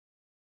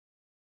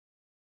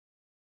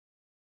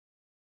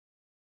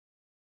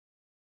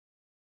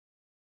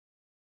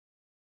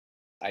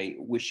I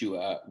wish you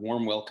a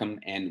warm welcome,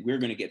 and we're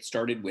going to get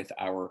started with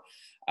our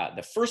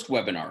the first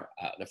webinar,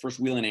 the first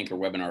Wheel and Anchor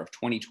webinar of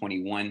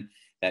 2021.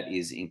 That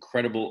is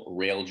Incredible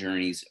Rail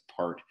Journeys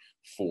Part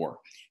 4.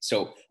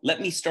 So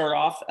let me start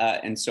off.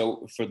 And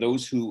so for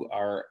those who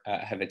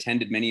have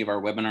attended many of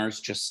our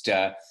webinars, just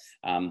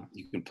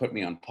you can put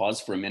me on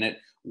pause for a minute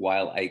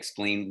while I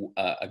explain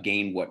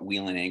again what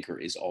Wheel and Anchor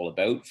is all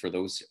about for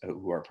those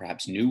who are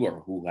perhaps new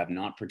or who have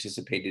not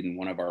participated in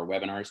one of our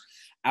webinars.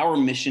 Our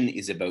mission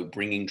is about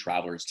bringing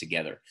travelers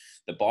together.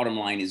 The bottom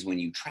line is when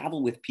you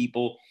travel with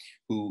people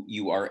who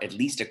you are at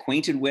least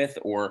acquainted with,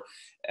 or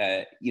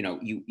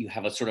you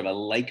have a sort of a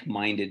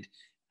like-minded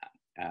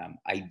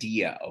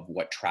idea of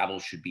what travel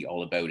should be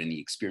all about and the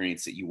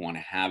experience that you want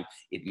to have,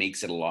 it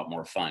makes it a lot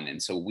more fun.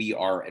 And so we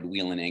are at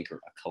Wheel and Anchor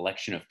a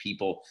collection of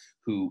people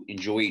who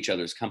enjoy each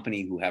other's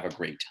company, who have a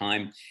great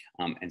time.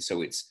 And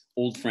so it's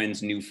old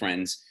friends, new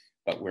friends,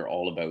 but we're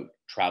all about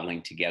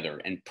traveling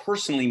together. And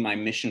personally, my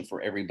mission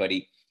for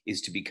everybody is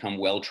to become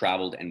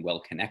well-traveled and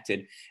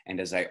well-connected.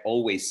 And as I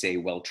always say,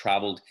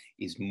 well-traveled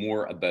is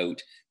more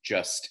about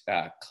just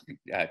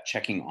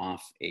checking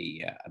off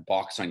a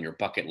box on your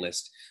bucket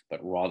list,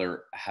 but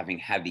rather having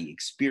had the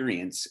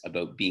experience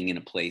about being in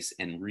a place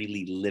and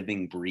really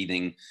living,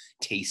 breathing,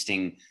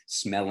 tasting,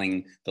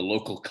 smelling the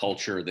local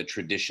culture, the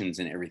traditions,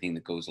 and everything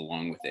that goes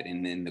along with it.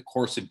 And in the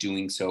course of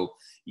doing so,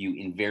 you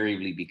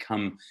invariably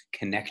become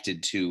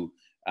connected to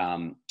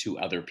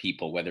other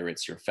people, whether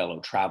it's your fellow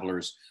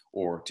travelers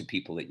or to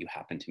people that you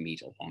happen to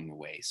meet along the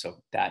way.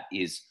 So that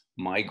is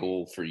my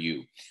goal for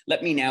you.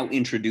 Let me now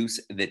introduce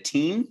the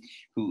team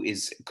who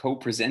is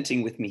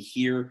co-presenting with me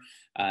here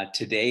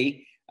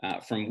today.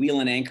 From Wheel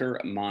and Anchor,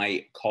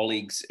 my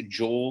colleagues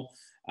Joel,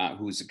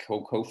 who's a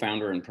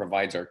co-founder and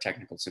provides our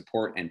technical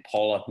support, and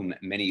Paula, whom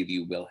many of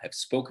you will have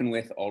spoken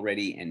with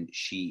already, and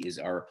she is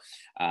our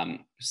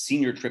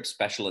senior trip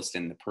specialist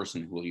and the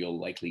person who you'll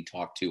likely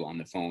talk to on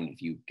the phone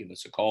if you give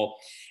us a call.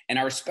 And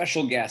our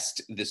special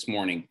guest this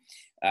morning,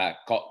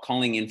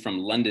 calling in from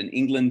London,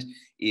 England,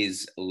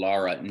 is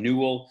Lara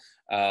Newell.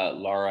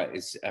 Lara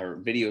is, our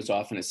video's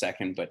off in a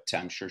second, but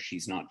I'm sure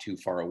she's not too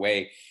far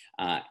away.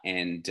 Hi,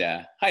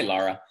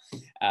 Lara.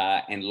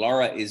 And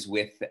Lara is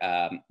with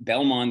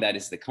Belmont. That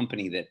is the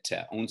company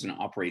that owns and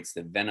operates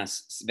the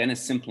Venice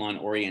Simplon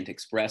Orient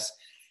Express.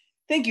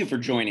 Thank you for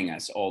joining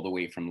us all the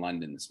way from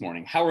London this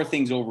morning. How are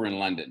things over in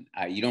London?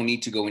 You don't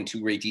need to go into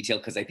great detail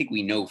because I think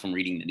we know from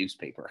reading the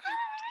newspaper.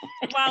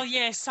 Well,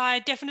 yes, I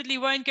definitely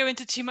won't go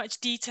into too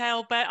much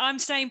detail, but I'm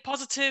staying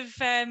positive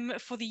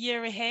for the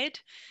year ahead.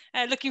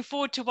 Looking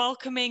forward to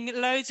welcoming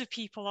loads of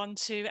people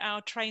onto our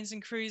trains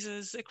and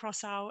cruises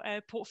across our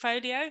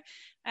portfolio,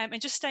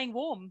 and just staying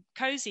warm,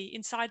 cozy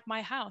inside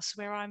my house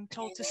where I'm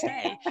told to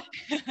stay.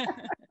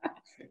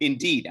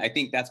 Indeed, I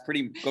think that's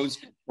goes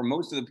for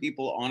most of the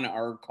people on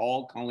our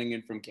call calling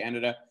in from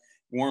Canada.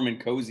 Warm and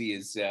cozy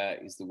is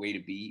the way to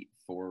be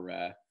for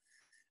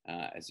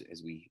as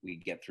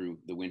we get through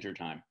the winter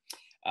time.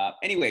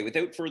 Anyway,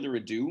 without further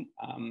ado,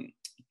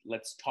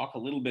 let's talk a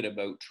little bit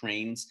about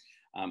trains.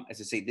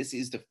 As I say, this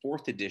is the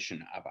 4th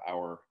edition of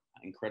our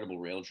Incredible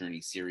Rail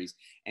Journey series,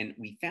 and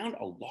we found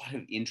a lot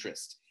of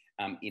interest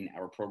in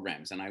our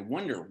programs. And I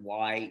wonder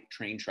why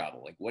train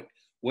travel, like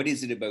what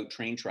is it about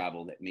train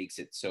travel that makes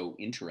it so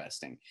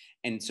interesting?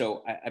 And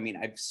so, I mean,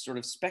 I've sort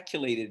of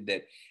speculated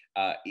that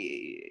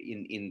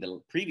in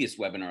the previous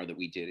webinar that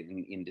we did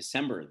in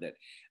December, that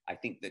I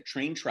think that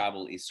train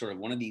travel is sort of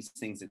one of these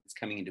things that's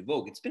coming into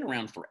vogue. It's been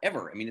around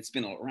forever. I mean, it's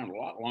been around a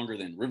lot longer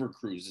than river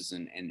cruises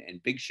and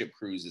big ship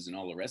cruises and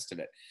all the rest of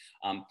it.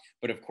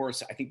 But of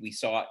course, I think we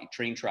saw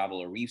train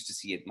travel, or we used to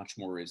see it much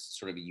more as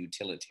sort of a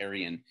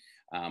utilitarian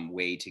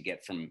way to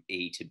get from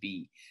A to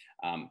B.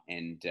 I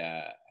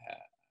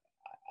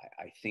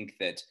think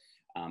that,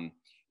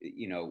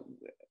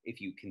 if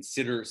you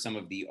consider some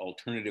of the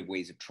alternative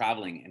ways of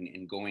traveling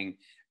and going,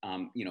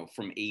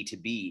 from A to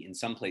B in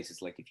some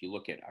places, like if you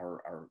look at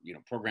our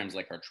programs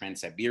like our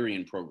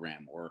trans-Siberian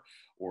program or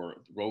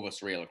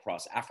rovers rail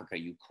across Africa,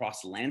 you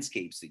cross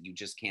landscapes that you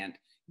just can't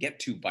get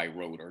to by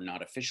road, or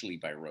not efficiently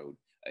by road,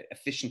 I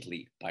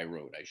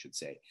should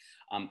say.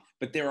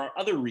 But there are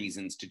other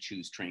reasons to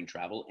choose train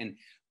travel. And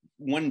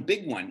one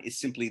big one is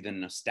simply the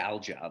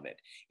nostalgia of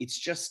it. It's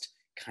just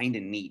kind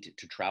of neat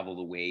to travel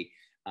the way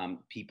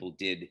people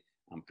did,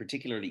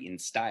 particularly in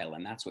style.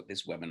 And that's what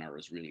this webinar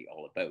is really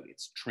all about.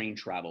 It's train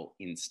travel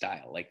in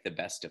style, like the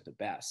best of the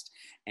best.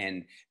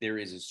 And there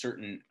is a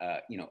certain,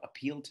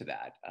 appeal to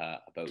that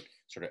about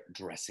sort of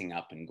dressing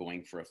up and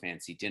going for a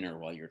fancy dinner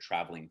while you're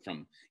traveling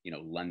from,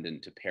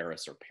 London to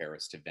Paris or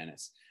Paris to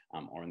Venice,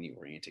 or on the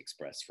Orient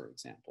Express, for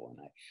example.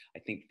 And I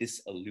think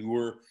this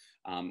allure,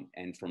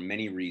 and for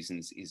many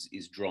reasons,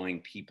 is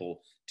drawing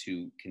people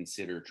to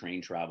consider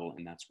train travel,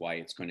 and that's why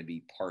it's going to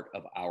be part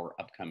of our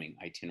upcoming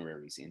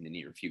itineraries in the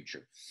near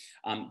future.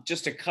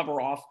 Just to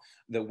cover off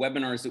the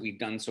webinars that we've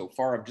done so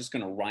far, I'm just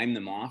going to rhyme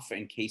them off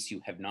in case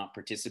you have not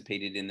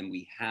participated in them.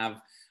 We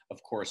have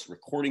of course,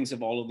 recordings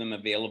of all of them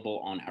available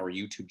on our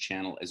YouTube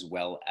channel as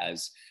well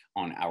as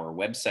on our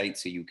website,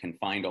 so you can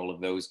find all of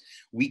those.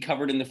 We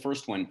covered in the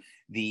first one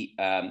the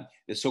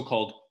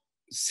so-called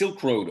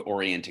Silk Road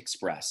Orient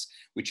Express,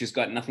 which has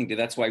got nothing to.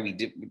 That's why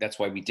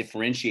we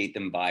differentiate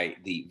them by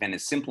the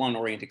Venice Simplon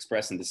Orient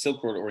Express, and the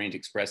Silk Road Orient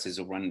Express is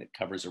a run that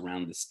covers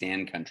around the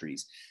Stan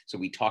countries. So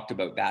we talked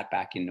about that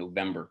back in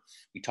November.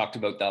 We talked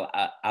about the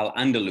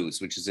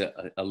Al-Andalus, which is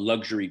a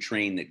luxury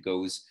train that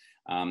goes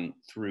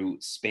through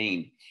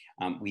Spain.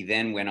 We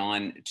then went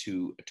on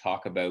to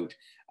talk about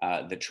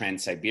the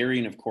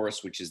trans-Siberian, of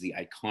course, which is the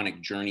iconic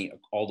journey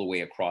all the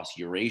way across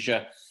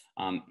Eurasia.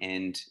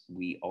 And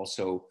we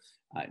also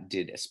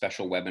did a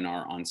special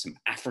webinar on some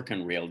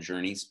African rail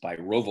journeys by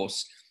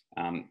Rovers,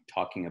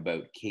 talking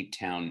about Cape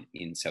Town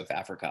in South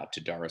Africa up to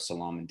Dar es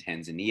Salaam in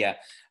Tanzania,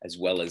 as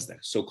well as the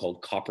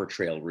so-called Copper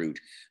Trail route,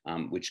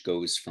 which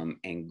goes from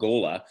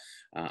Angola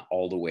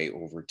all the way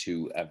over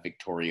to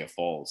Victoria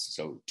Falls.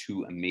 So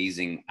 2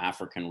 amazing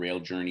African rail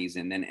journeys.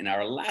 And then in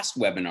our last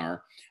webinar,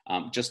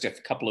 just a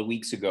couple of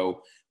weeks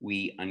ago,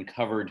 we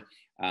uncovered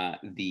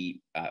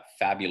the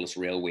fabulous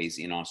railways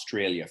in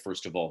Australia.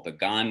 First of all, the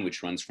GAN,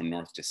 which runs from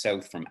north to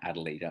south from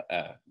Adelaide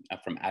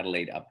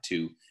up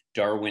to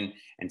Darwin,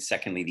 and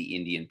secondly, the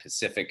Indian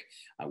Pacific,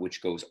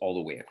 which goes all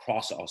the way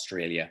across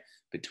Australia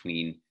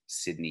between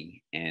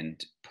Sydney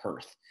and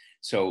Perth.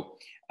 So,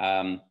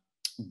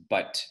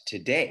 but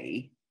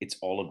today it's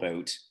all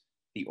about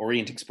the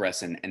Orient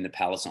Express and the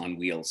Palace on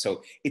Wheels.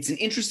 So it's an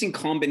interesting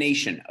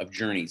combination of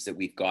journeys that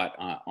we've got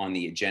on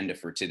the agenda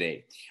for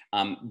today.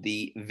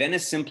 The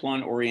Venice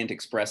Simplon Orient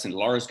Express, and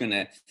Laura's going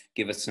to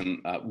give us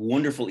some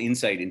wonderful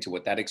insight into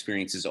what that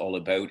experience is all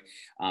about.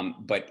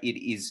 But it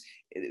is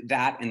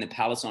that and the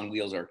Palace on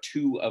Wheels are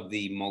 2 of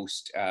the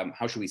most,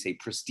 how should we say,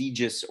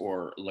 prestigious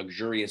or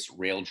luxurious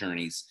rail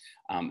journeys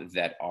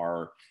that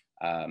are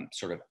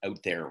sort of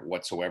out there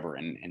whatsoever.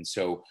 And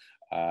so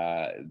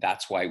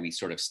that's why we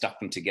sort of stuck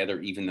them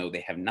together, even though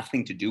they have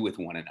nothing to do with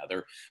one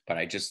another. But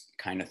I just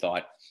kind of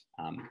thought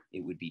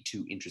it would be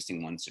 2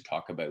 interesting ones to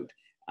talk about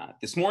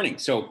this morning.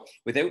 So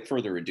without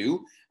further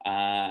ado,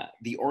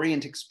 the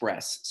Orient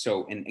Express.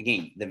 So, and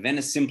again, the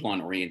Venice Simplon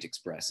Orient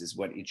Express is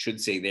what it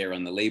should say there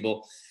on the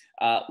label.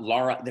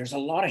 Laura, there's a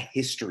lot of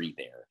history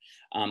there.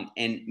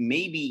 And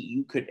maybe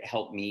you could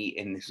help me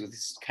in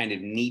this kind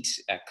of neat,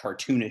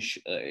 cartoonish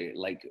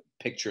like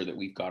picture that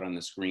we've got on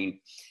the screen.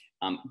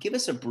 Give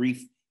us a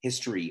brief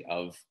history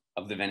of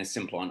the Venice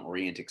Simplon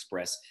Orient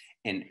Express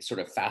and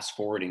sort of fast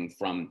forwarding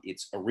from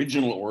its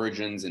original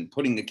origins and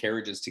putting the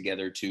carriages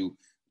together to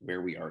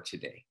where we are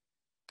today.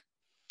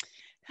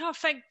 Oh,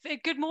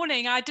 good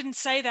morning. I didn't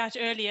say that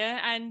earlier,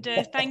 and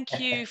thank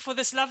you for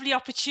this lovely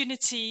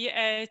opportunity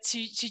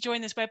to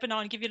join this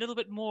webinar and give you a little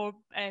bit more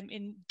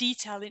in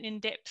detail and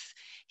in-depth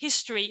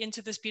history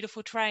into this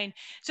beautiful train.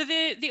 So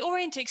the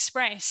Orient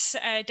Express,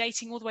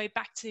 dating all the way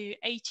back to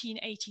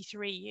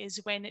 1883, is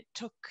when it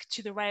took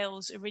to the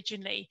rails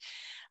originally.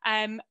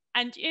 And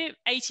in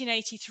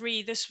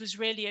 1883, this was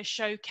really a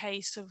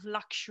showcase of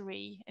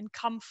luxury and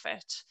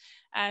comfort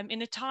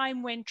in a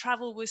time when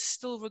travel was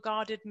still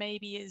regarded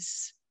maybe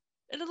as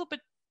a little bit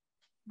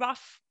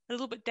rough, a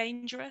little bit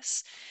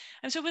dangerous.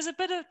 And so it was a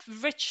bit of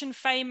rich and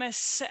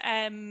famous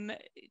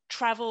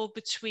travel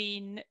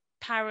between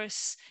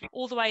Paris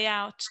all the way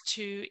out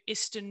to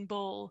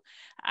Istanbul.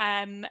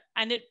 And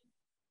it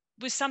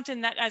was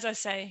something that, as I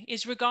say,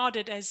 is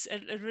regarded as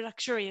a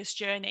luxurious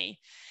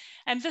journey.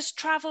 And this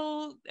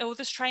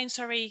train,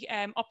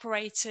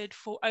 operated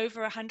for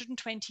over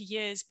 120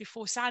 years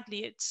before,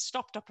 sadly, it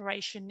stopped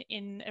operation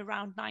in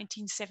around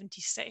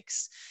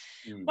 1976.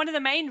 One of the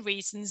main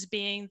reasons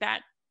being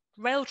that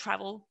rail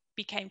travel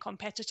became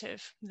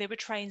competitive. There were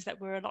trains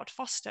that were a lot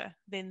faster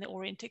than the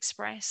Orient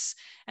Express,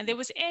 and there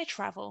was air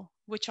travel,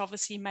 which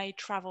obviously made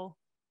travel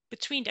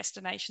between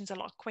destinations a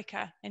lot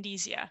quicker and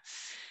easier.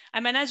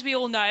 And as we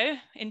all know,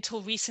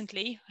 until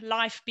recently,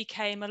 life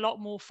became a lot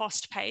more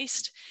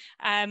fast-paced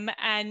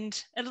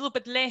and a little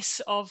bit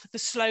less of the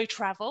slow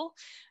travel.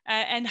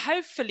 And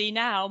hopefully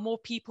now more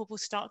people will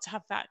start to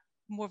have that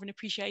more of an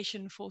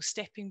appreciation for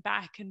stepping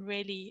back and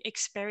really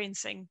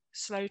experiencing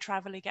slow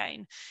travel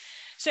again.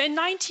 So in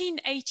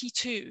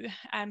 1982,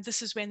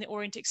 this is when the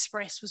Orient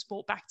Express was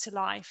brought back to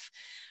life.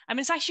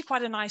 It's actually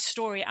quite a nice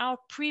story. Our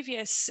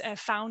previous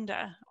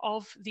founder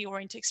of the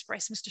Orient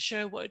Express, Mr.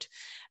 Sherwood,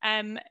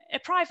 a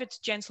private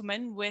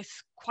gentleman with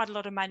quite a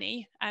lot of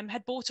money,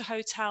 had bought a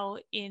hotel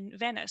in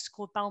Venice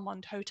called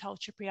Belmont Hotel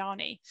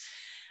Cipriani.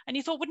 And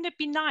he thought, wouldn't it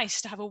be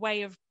nice to have a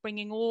way of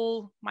bringing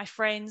all my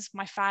friends,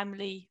 my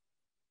family,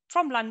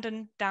 from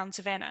London down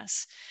to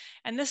Venice?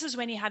 And this is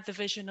when he had the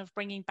vision of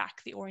bringing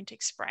back the Orient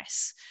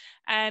Express.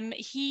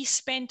 He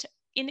spent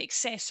in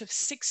excess of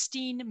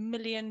 $16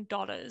 million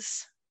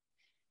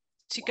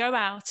to go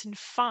out and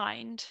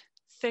find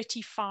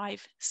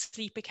 35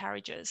 sleeper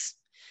carriages.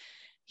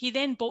 He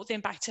then brought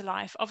them back to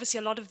life. Obviously,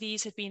 a lot of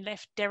these had been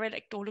left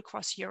derelict all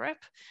across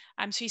Europe.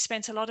 So he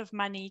spent a lot of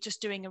money just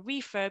doing a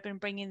refurb and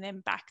bringing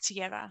them back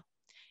together.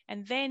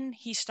 And then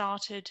he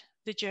started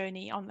the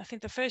journey on, I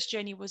think the first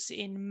journey was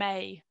in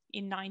May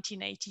in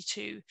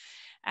 1982,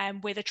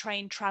 where the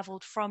train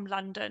traveled from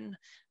London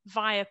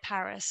via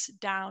Paris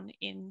down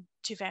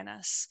into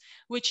Venice,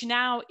 which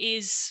now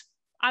is,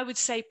 I would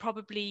say,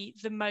 probably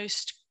the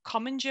most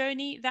common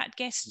journey that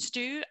guests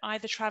do,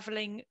 either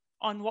traveling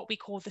on what we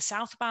call the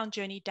southbound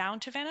journey down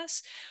to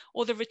Venice,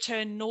 or the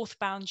return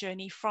northbound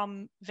journey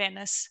from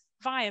Venice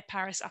via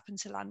Paris up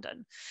into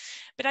London.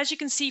 But as you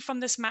can see from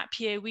this map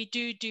here, we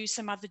do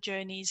some other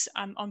journeys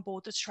on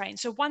board this train.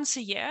 So once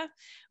a year,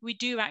 we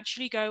do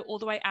actually go all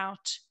the way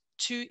out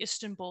to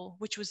Istanbul,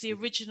 which was the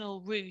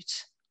original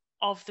route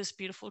of this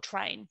beautiful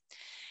train.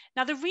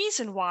 Now, the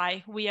reason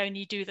why we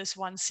only do this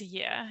once a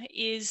year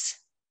is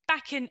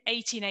back in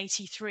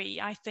 1883,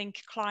 I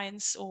think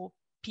clients or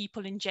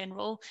people in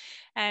general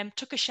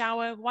took a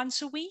shower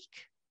once a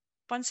week,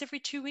 once every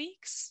 2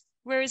 weeks.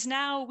 Whereas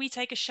now we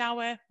take a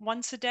shower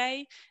once a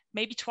day,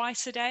 maybe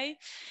twice a day.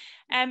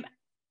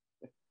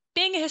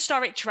 Being a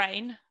historic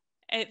train,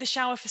 the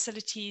shower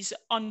facilities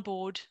on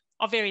board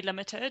are very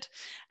limited,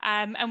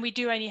 and we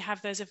do only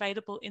have those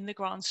available in the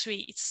Grand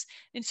Suites.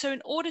 And so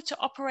in order to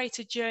operate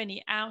a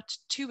journey out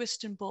to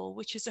Istanbul,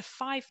 which is a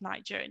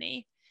 5-night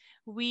journey,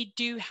 we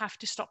do have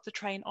to stop the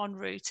train en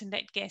route and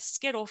let guests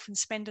get off and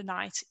spend a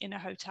night in a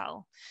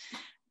hotel.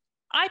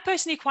 I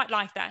personally quite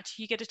like that.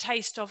 You get a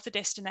taste of the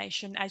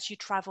destination as you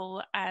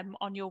travel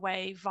on your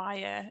way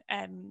via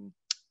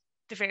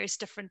the various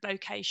different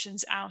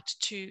locations out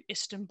to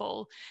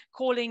Istanbul,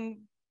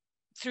 calling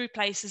through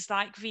places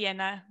like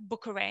Vienna,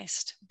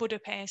 Bucharest,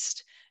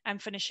 Budapest, and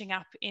finishing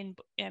up in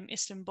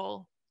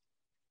Istanbul.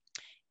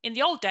 In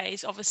the old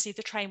days, obviously,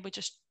 the train would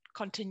just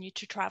continue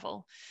to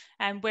travel.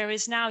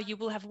 Whereas now you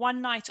will have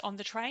one night on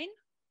the train.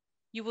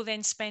 You will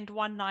then spend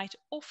one night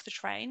off the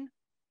train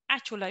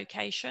at your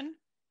location,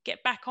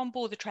 get back on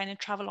board the train and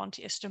travel on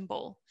to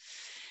Istanbul.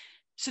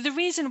 So the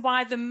reason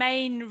why the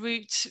main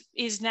route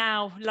is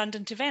now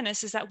London to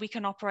Venice is that we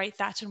can operate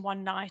that in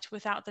one night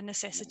without the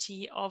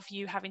necessity of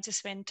you having to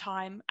spend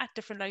time at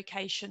different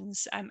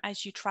locations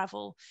as you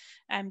travel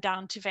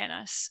down to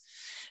Venice.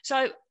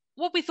 So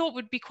what we thought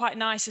would be quite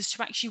nice is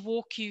to actually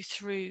walk you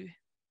through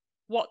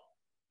what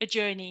a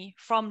journey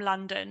from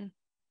London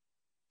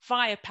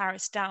via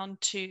Paris down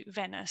to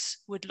Venice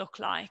would look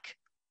like.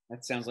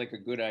 That sounds like a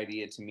good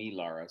idea to me,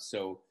 Lara.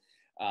 So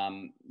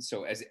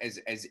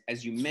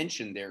as you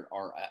mentioned, there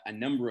are a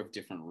number of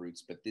different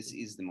routes, but this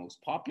is the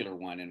most popular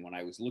one. And when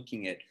I was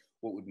looking at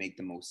what would make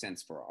the most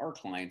sense for our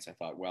clients, I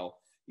thought, well,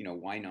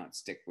 why not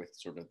stick with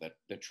sort of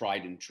the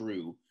tried and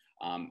true?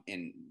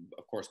 And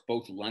of course,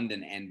 both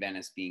London and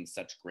Venice being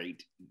such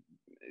great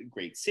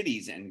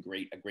cities and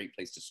a great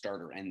place to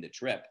start or end the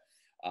trip.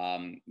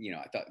 I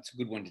thought it's a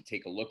good one to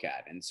take a look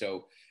at. And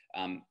so,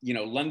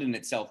 London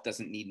itself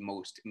doesn't need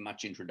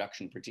much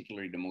introduction,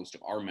 particularly to most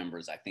of our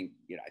members. I think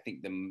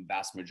the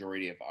vast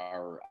majority of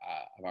our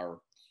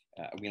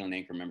Wheel and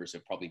Anchor members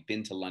have probably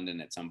been to London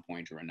at some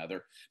point or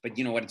another. But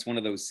you know what? It's one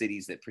of those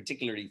cities that,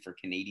 particularly for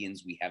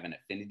Canadians, we have an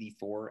affinity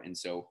for, and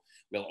so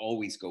we'll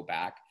always go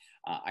back.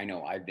 I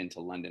know I've been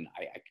to London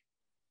I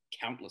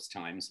countless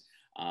times.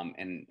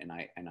 And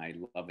I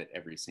love it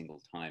every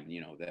single time.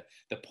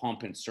 The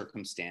pomp and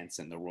circumstance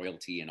and the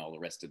royalty and all the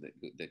rest of it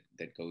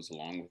that goes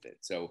along with it.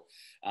 So,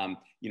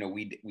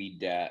 we'd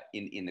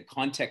in the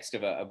context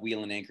of a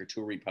Wheel and Anchor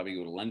tour, we'd probably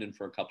go to London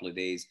for a couple of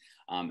days,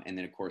 and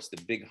then of course the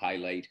big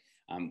highlight,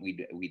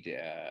 we'd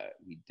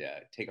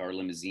take our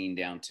limousine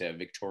down to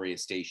Victoria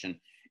Station,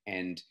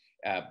 and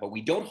but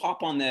we don't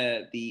hop on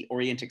the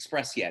Orient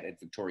Express yet at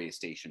Victoria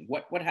Station.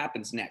 What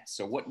happens next?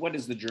 So what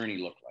does the journey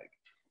look like?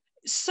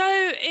 So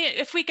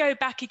if we go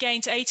back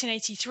again to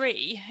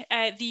 1883,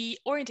 the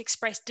Orient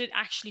Express did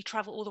actually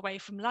travel all the way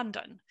from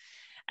London.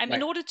 Right.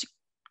 In order to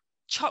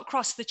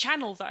cross the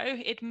channel, though,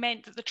 it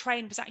meant that the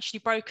train was actually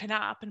broken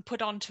up and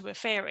put onto a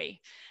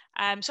ferry.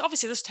 So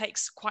obviously this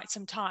takes quite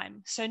some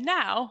time. So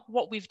now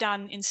what we've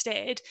done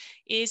instead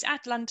is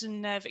at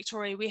London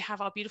Victoria, we have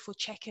our beautiful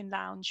check-in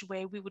lounge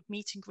where we would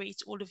meet and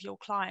greet all of your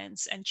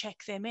clients and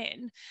check them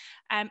in.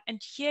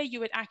 And here you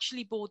would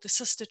actually board the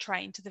sister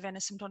train to the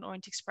Venice and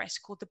Orient Express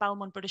called the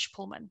Belmont British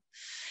Pullman.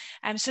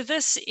 So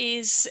this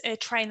is a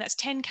train that's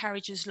 10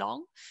 carriages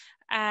long.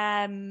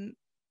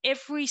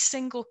 Every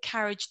single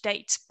carriage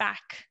dates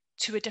back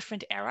to a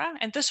different era.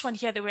 And this one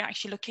here that we're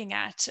actually looking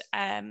at,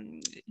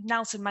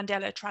 Nelson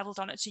Mandela traveled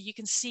on it. So you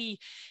can see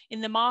in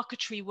the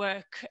marquetry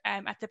work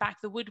at the back,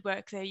 the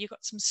woodwork there, you've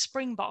got some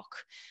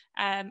springbok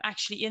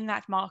actually in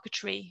that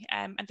marquetry.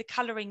 And the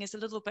colouring is a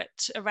little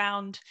bit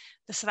around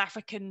the South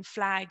African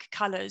flag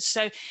colours.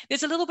 So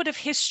there's a little bit of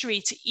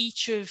history to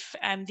each of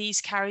these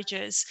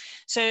carriages.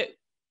 So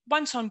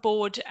once on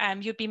board,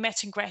 you'd be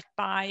met and greeted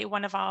by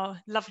one of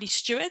our lovely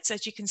stewards,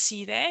 as you can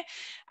see there,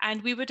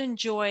 and we would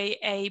enjoy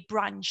a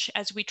brunch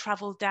as we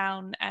travel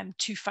down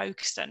to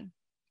Folkestone.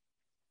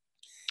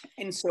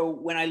 And so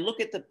when I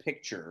look at the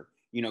picture,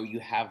 you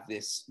have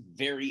this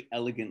very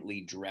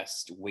elegantly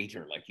dressed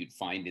waiter like you'd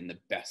find in the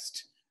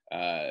best,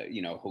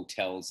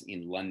 hotels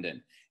in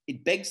London.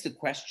 It begs the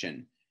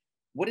question,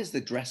 what is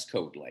the dress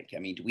code like? I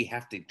mean, do we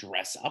have to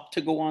dress up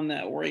to go on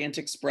the Orient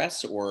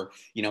Express, or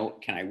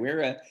can I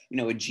wear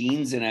a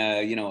jeans and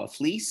a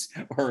fleece,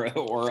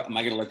 or am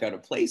I going to look out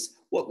of place?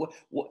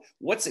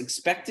 What's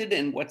expected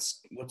and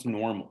what's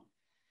normal?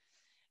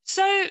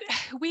 So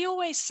we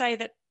always say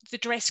that the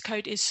dress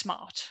code is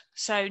smart.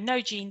 So no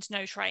jeans,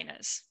 no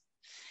trainers.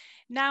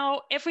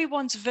 Now,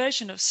 everyone's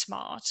version of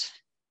smart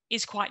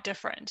is quite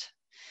different.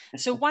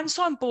 So once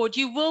on board,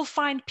 you will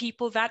find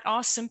people that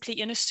are simply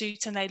in a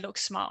suit and they look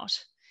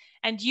smart.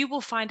 And you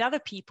will find other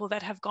people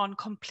that have gone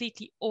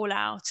completely all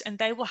out, and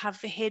they will have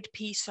the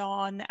headpiece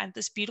on and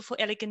this beautiful,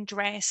 elegant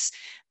dress.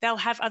 They'll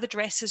have other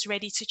dresses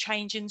ready to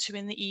change into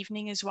in the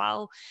evening as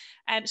well.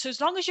 So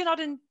as long as you're not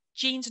in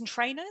jeans and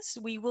trainers,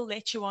 we will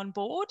let you on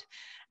board.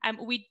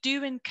 We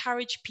do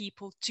encourage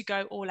people to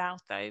go all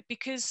out though,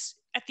 because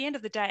at the end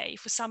of the day,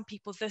 for some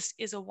people, this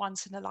is a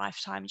once in a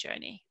lifetime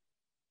journey.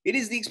 It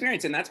is the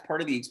experience, and that's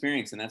part of the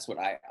experience, and that's what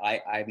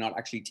I've not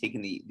actually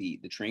taken the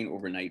train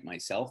overnight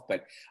myself,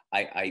 but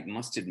I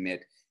must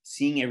admit,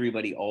 seeing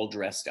everybody all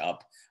dressed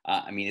up.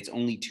 I mean, it's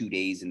only 2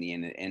 days in the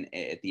end, and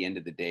at the end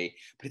of the day,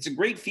 but it's a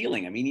great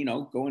feeling. I mean,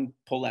 go and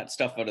pull that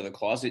stuff out of the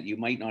closet you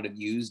might not have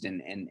used,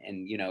 and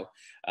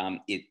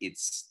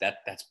it's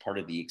that's part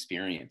of the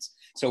experience.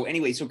 So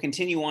anyway, so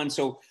continue on.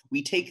 So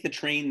we take the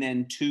train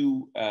then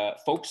to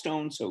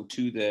Folkestone, so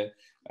to the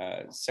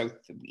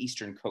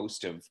southeastern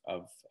coast of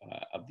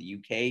the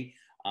UK,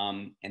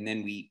 and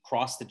then we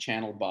cross the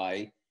channel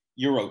by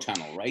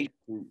Eurotunnel, right?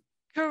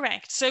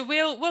 Correct. So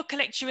we'll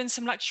collect you in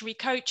some luxury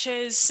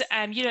coaches.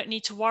 You don't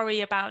need to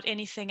worry about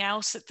anything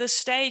else at this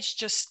stage.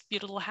 Just your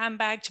little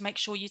handbag to make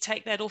sure you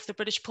take that off the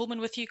British Pullman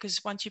with you,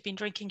 because once you've been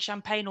drinking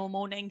champagne all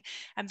morning,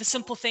 the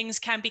simple things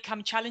can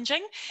become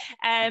challenging.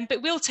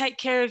 But we'll take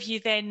care of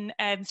you then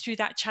through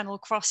that channel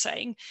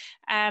crossing.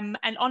 And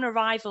on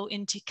arrival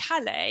into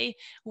Calais,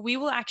 we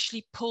will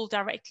actually pull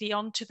directly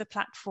onto the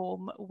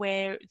platform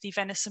where the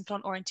Venice and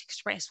Orient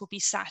Express will be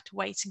sat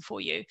waiting for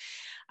you.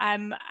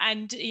 And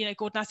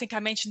Gordon, I think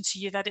I mentioned to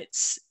you that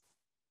it's,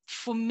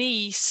 for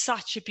me,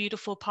 such a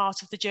beautiful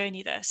part of the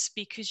journey, this,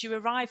 because you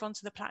arrive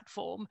onto the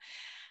platform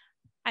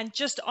and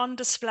just on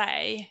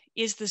display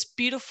is this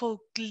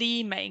beautiful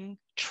gleaming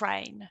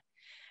train,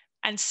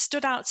 and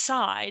stood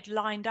outside,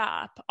 lined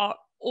up, are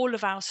all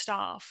of our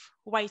staff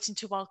waiting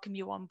to welcome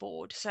you on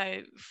board.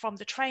 So from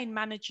the train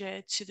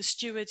manager to the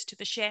stewards to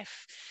the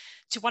chef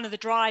to one of the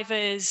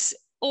drivers,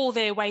 all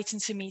there waiting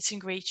to meet and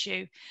greet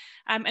you.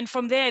 And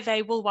from there,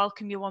 they will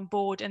welcome you on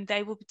board, and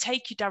they will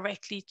take you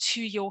directly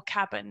to your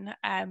cabin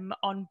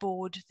on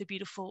board the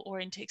beautiful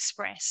Orient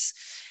Express.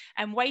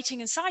 And waiting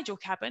inside your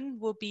cabin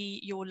will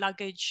be your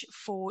luggage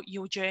for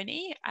your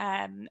journey.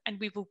 And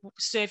we will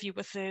serve you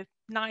with a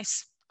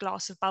nice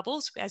glass of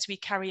bubbles as we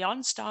carry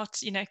on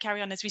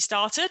as we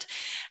started.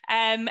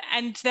 And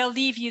they'll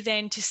leave you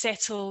then to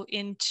settle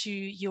into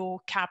your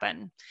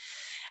cabin.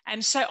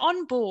 And so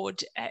on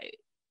board,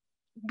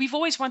 we've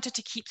always wanted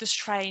to keep this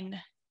train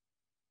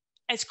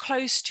as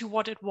close to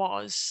what it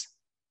was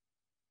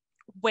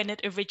when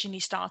it originally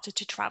started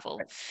to travel.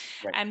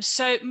 Right.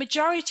 So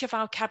majority of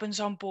our cabins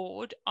on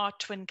board are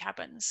twin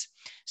cabins.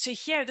 So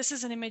here, this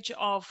is an image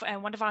of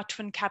one of our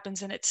twin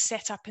cabins, and it's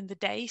set up in the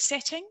day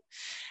setting.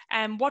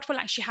 And what will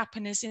actually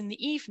happen is in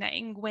the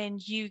evening, when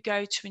you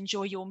go to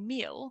enjoy your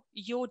meal,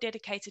 your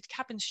dedicated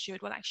cabin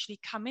steward will actually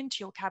come into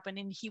your cabin,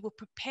 and he will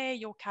prepare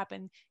your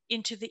cabin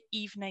into the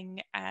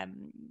evening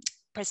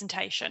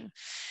presentation.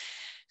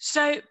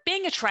 So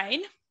being a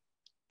train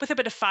with a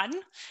bit of fun,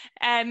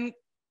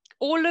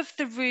 all of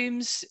the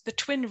rooms, the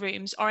twin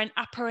rooms, are an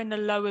upper and a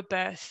lower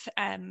berth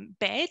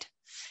bed.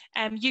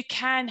 You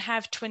can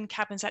have twin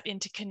cabins that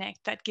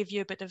interconnect that give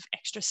you a bit of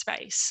extra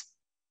space.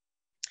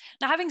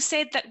 Now, having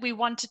said that, we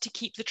wanted to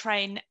keep the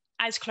train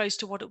as close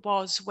to what it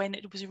was when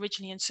it was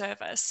originally in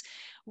service,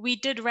 we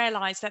did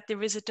realize that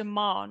there is a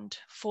demand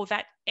for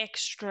that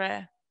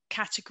extra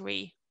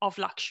category of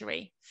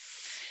luxury.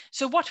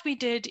 So what we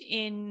did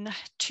in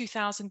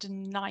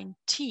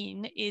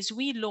 2019 is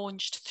we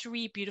launched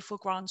 3 beautiful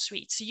grand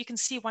suites. So you can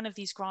see one of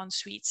these grand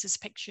suites is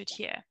pictured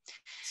here.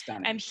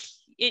 Stunning.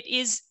 It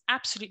is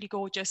absolutely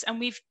gorgeous. And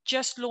we've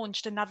just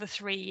launched another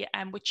 3,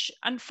 which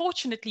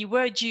unfortunately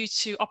were due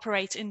to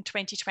operate in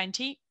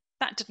 2020.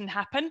 That didn't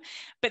happen,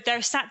 but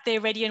they're sat there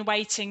ready and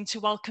waiting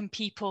to welcome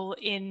people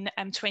in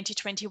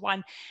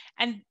 2021.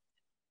 And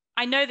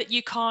I know that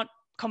you can't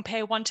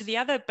compare one to the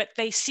other, but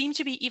they seem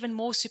to be even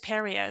more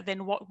superior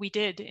than what we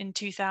did in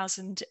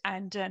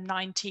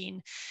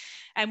 2019.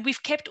 And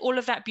we've kept all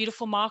of that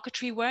beautiful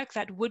marquetry work,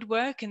 that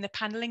woodwork and the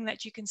paneling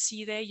that you can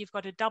see there. You've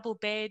got a double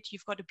bed,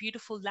 you've got a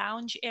beautiful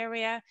lounge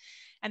area.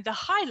 And the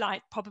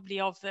highlight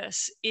probably of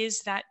this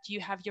is that you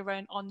have your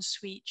own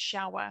ensuite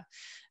shower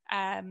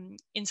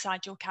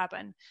inside your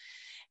cabin.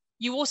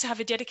 You also have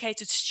a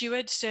dedicated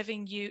steward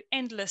serving you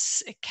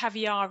endless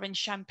caviar and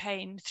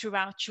champagne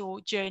throughout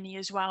your journey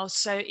as well.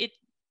 So it's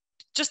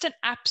just an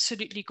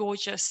absolutely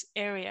gorgeous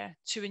area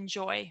to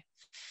enjoy.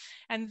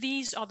 And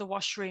these are the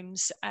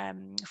washrooms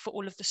for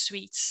all of the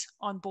suites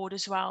on board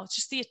as well.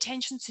 Just the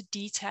attention to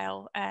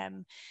detail.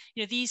 You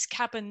know, these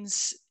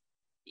cabins,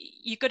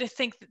 you've got to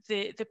think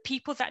that the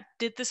people that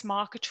did this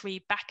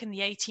marquetry back in the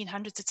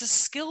 1800s, it's a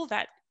skill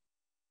that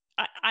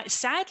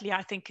sadly,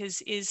 I think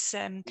is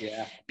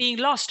being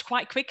lost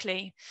quite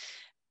quickly.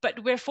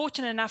 But we're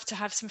fortunate enough to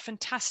have some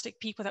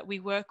fantastic people that we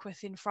work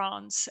with in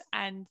France,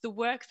 and the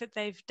work that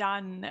they've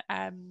done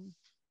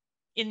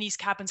in these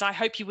cabins, I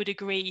hope you would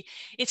agree,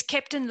 it's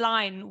kept in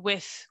line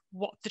with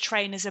what the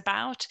train is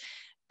about,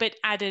 but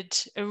added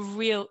a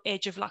real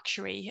edge of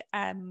luxury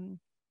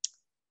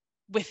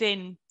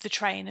within the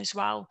train as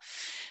well.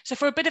 So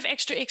for a bit of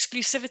extra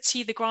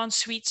exclusivity, the Grand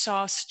Suites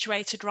are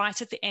situated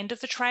right at the end of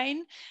the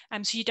train,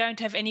 so you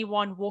don't have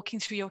anyone walking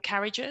through your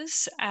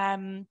carriages.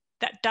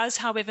 That does,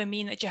 however,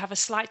 mean that you have a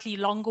slightly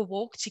longer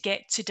walk to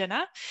get to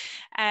dinner.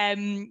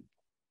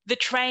 The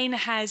train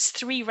has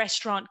 3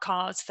 restaurant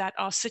cars that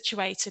are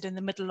situated in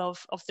the middle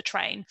of the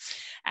train.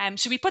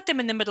 So we put them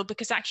in the middle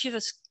because actually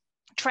this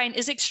train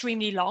is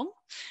extremely long.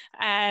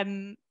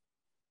 Given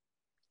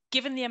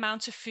the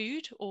amount of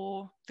food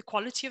or the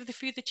quality of the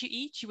food that you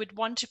eat, you would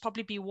want to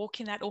probably be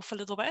walking that off a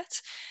little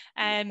bit.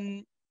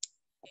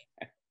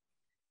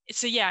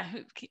 So yeah,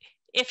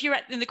 if you're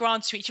in the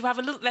Grand Suite, you have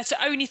a little, that's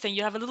the only thing,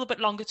 you have a little bit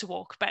longer to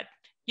walk, but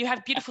you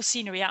have beautiful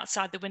scenery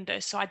outside the window.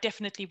 So I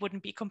definitely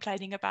wouldn't be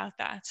complaining about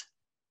that.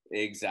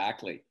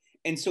 Exactly.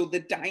 And so the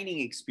dining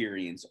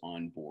experience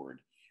on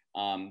board,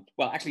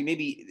 well, actually,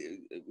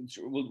 maybe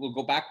we'll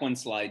go back one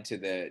slide to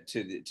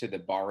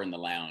the bar and the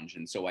lounge.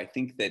 And so I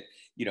think that,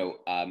 you know,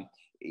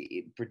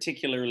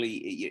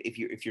 particularly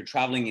if you're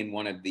traveling in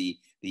one of the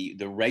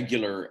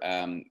regular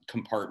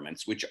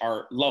compartments, which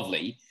are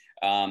lovely,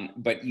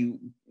 but you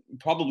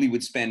probably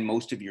would spend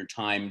most of your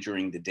time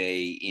during the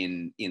day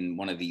in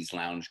one of these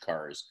lounge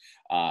cars,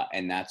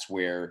 and that's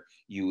where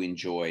you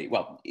enjoy.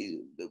 Well,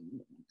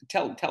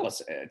 tell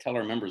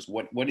our members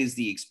what is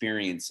the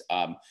experience,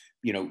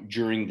 you know,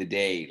 during the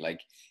day,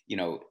 like, you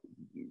know,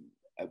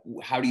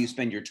 how do you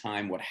spend your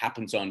time? What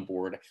happens on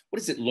board? What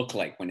does it look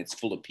like when it's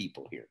full of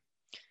people here?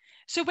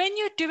 So when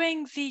you're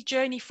doing the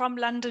journey from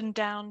London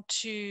down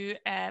to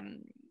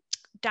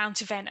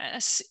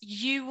Venice,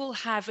 you will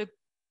have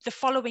the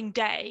following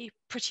day,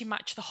 pretty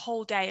much the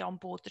whole day on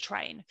board the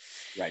train.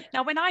 Right.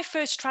 Now, when I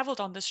first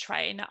traveled on this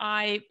train,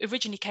 I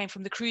originally came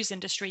from the cruise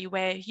industry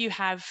where you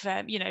have,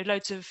 you know,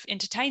 loads of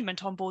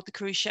entertainment on board the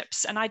cruise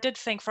ships. And I did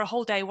think for a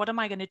whole day, what am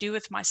I going to do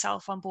with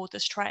myself on board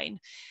this train?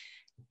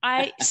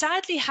 I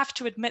sadly have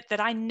to admit that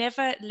I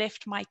never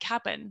left my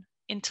cabin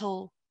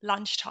until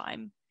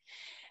lunchtime,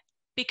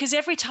 because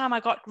every time I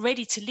got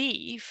ready to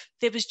leave,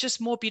 there was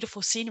just more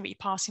beautiful scenery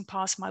passing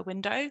past my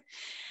window.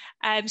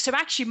 So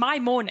actually my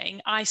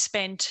morning I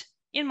spent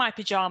in my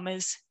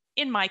pajamas,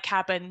 in my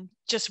cabin,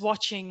 just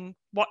watching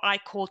what I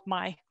called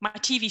my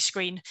TV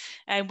screen,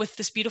 with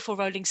this beautiful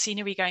rolling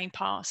scenery going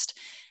past.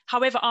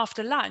 However,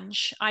 after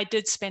lunch, I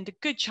did spend a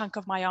good chunk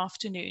of my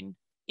afternoon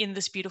in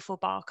this beautiful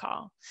bar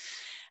car.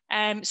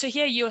 So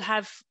here you'll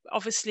have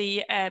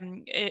obviously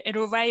an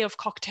array of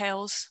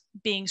cocktails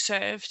being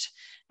served.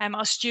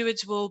 Our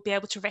stewards will be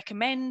able to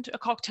recommend a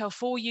cocktail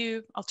for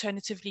you.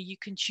 Alternatively, you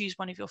can choose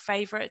one of your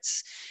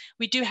favorites.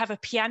 We do have a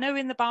piano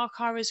in the bar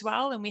car as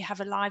well, and we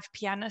have a live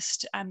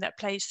pianist that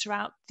plays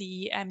throughout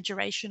the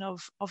duration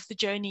of the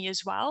journey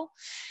as well.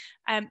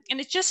 And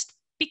it just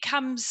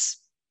becomes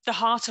the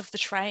heart of the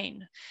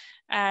train.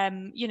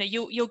 You know,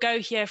 you'll go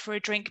here for a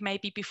drink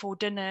maybe before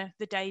dinner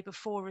the day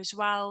before as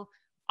well.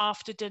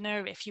 After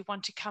dinner, if you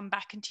want to come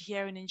back into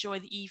here and enjoy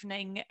the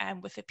evening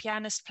with the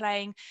pianist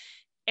playing,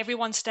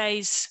 everyone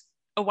stays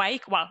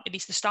awake. Well, at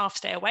least the staff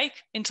stay awake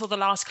until the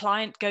last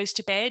client goes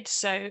to bed.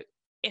 So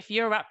if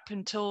you're up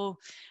until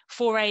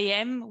 4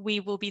 a.m., we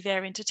will be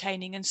there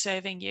entertaining and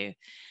serving you.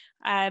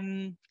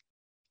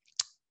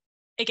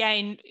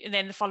 Again,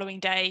 then the following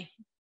day,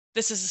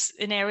 this is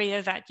an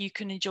area that you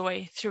can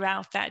enjoy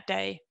throughout that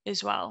day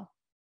as well.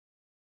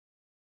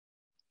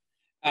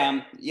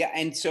 Yeah,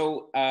 and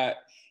so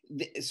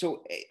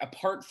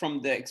apart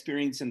from the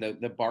experience in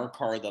the bar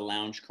car, the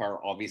lounge car,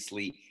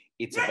 obviously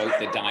it's about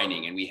the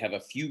dining, and we have a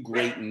few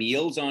great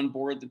meals on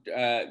board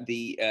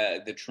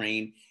the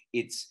train.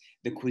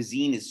 The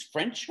cuisine is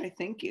French, I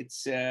think.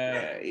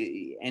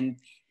 And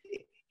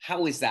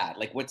how is that?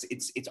 Like,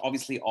 it's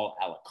obviously all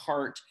a la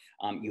carte.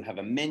 You have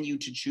a menu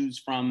to choose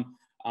from.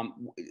 I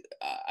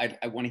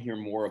want to hear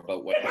more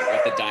about what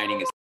the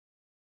dining is.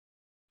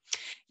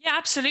 Yeah,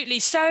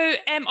 absolutely. So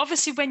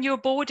obviously when you're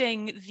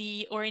boarding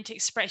the Orient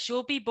Express,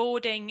 you'll be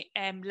boarding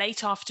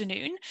late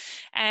afternoon.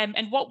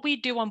 And what we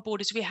do on board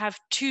is we have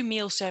 2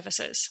 meal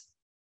services.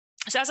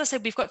 So as I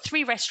said, we've got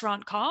 3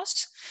 restaurant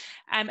cars,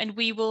 and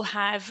we will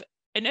have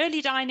an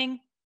early dining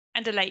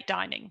and a late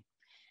dining.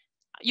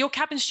 Your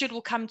cabin steward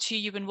will come to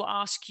you and will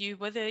ask you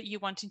whether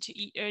you're wanting to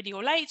eat early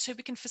or late, so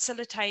we can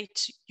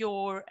facilitate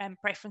your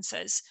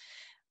preferences.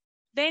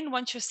 Then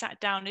once you're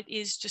sat down, it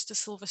is just a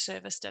silver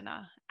service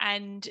dinner.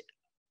 And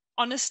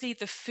honestly,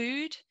 the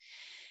food,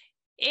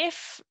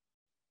 if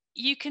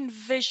you can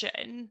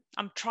vision,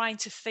 I'm trying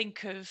to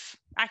think of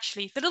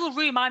actually the little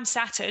room I'm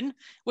sat in,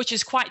 which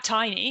is quite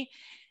tiny.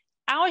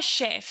 Our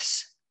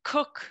chefs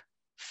cook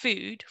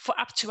food for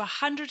up to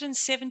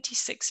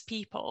 176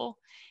 people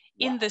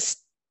Wow. in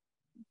this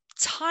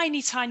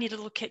tiny, tiny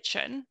little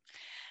kitchen.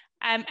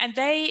 And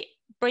they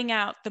bring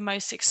out the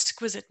most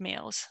exquisite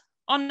meals.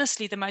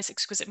 Honestly, the most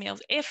exquisite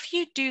meals. If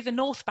you do the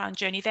northbound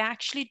journey, they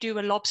actually do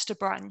a lobster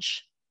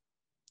brunch,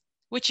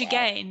 which Wow.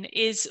 again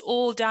is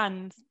all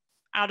done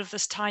out of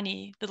this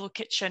tiny little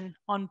kitchen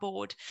on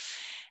board.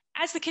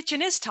 As the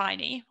kitchen is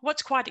tiny,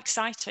 what's quite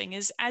exciting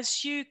is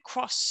as you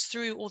cross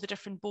through all the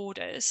different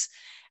borders,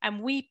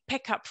 and we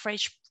pick up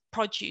fresh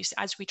produce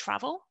as we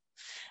travel.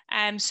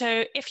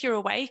 So if you're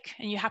awake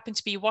and you happen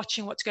to be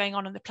watching what's going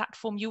on the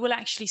platform, you will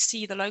actually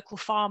see the local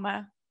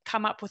farmer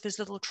come up with his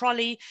little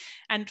trolley,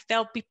 and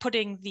they'll be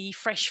putting the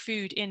fresh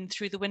food in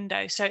through the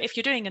window. So if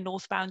you're doing a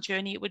northbound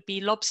journey, it would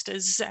be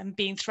lobsters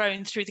being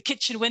thrown through the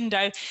kitchen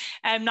window,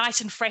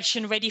 nice and fresh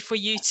and ready for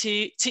you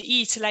to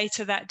eat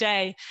later that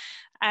day.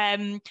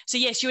 So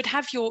yes, you would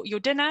have your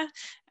dinner.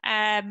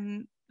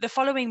 The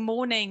following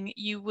morning,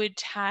 you would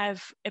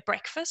have a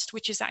breakfast,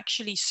 which is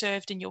actually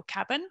served in your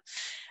cabin.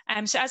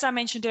 So as I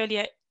mentioned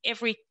earlier,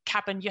 every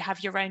cabin, you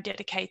have your own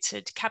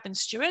dedicated cabin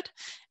steward,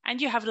 and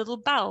you have a little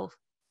bell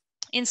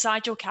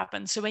inside your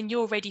cabin. So when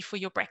you're ready for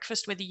your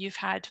breakfast, whether you've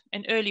had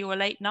an early or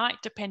late night,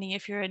 depending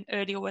if you're an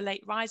early or a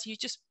late riser, you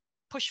just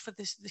push for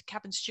the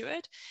cabin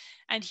steward,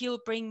 and he'll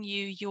bring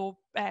you your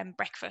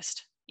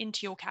breakfast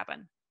into your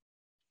cabin.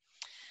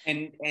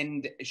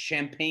 And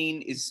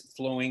champagne is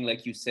flowing,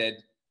 like you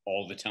said,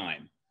 all the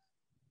time.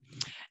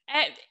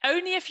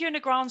 Only if you're in a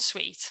grand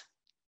suite.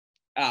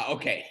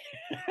 Okay.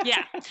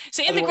 Yeah.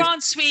 So in the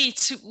grand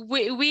suite,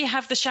 we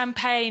have the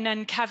champagne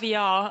and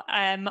caviar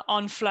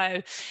on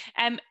flow.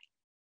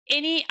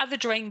 Any other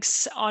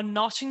drinks are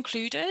not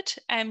included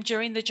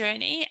during the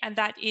journey, and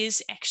that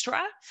is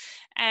extra.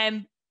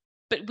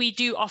 But we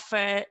do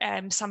offer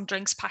some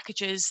drinks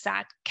packages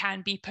that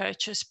can be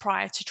purchased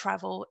prior to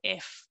travel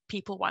if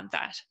people want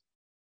that.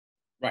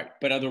 Right.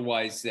 But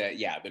otherwise,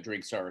 yeah, the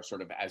drinks are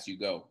sort of as you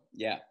go.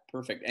 Yeah,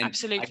 perfect. And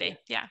Absolutely.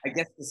 Yeah. I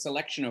guess the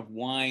selection of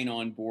wine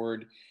on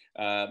board,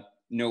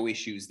 no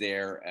issues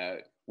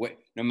there.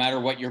 No matter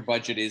what your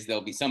budget is,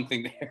 there'll be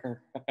something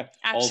there. All the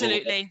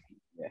Absolutely.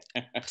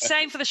 way.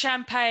 Same for the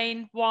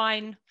champagne,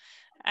 wine,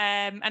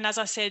 and as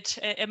I said,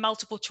 a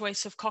multiple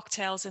choice of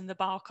cocktails in the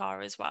bar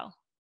car as well.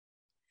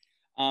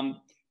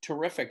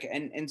 Terrific.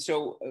 And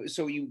so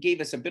you gave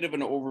us a bit of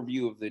an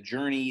overview of the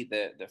journey.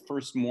 The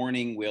first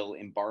morning we'll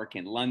embark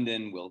in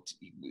London. We'll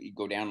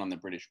go down on the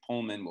British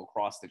Pullman. We'll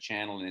cross the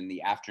Channel, and in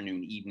the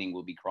afternoon, evening,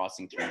 we'll be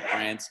crossing through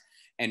France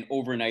and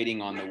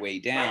overnighting on the way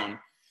down.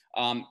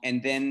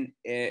 And then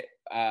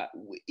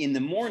in the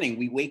morning,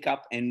 we wake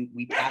up and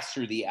we pass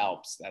through the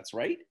Alps. That's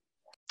right?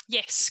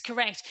 Yes,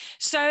 correct.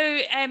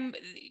 So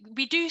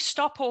we do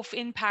stop off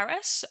in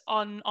Paris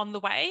on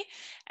the way.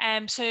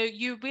 So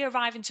we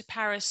arrive into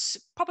Paris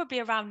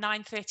probably around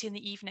 9:30 in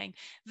the evening.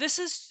 This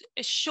is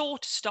a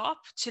short stop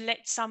to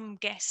let some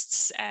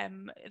guests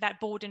that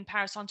board in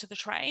Paris onto the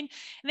train.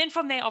 And then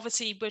from there,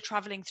 obviously, we're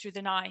traveling through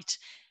the night,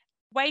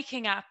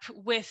 waking up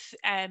with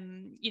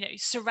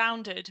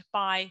surrounded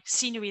by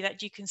scenery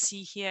that you can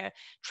see here,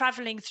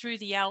 traveling through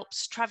the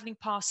Alps, traveling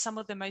past some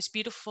of the most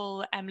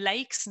beautiful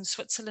lakes in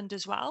Switzerland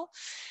as well.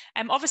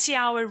 Obviously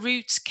our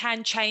routes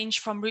can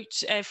change from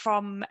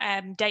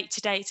date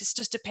to date. It's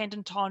just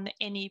dependent on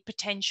any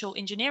potential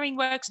engineering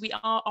works. We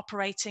are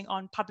operating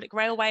on public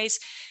railways,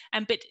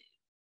 but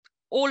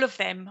all of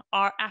them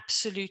are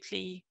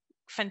absolutely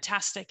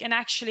fantastic. And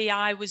actually,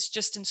 I was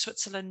just in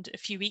Switzerland a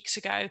few weeks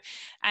ago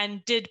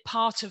and did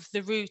part of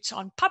the route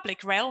on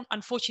public rail,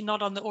 unfortunately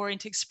not on the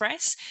Orient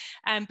Express,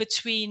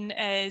 between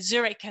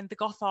Zurich and the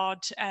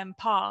Gotthard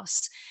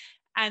Pass.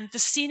 And the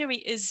scenery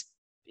is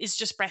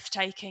just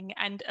breathtaking.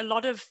 And a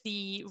lot of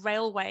the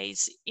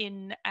railways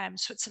in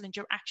Switzerland,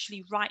 you're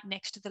actually right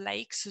next to the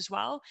lakes as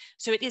well.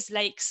 So it is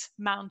lakes,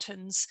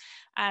 mountains,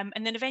 and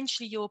then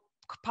eventually you'll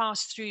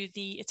pass through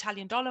the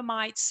Italian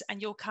Dolomites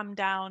and you'll come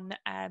down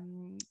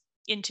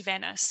into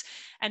Venice.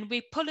 And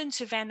we pull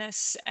into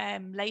Venice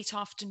late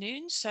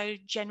afternoon, so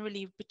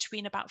generally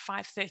between about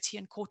 5:30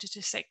 and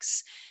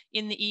 5:45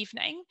 in the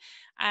evening.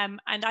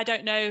 And I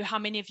don't know how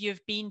many of you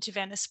have been to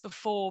Venice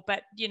before,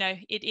 but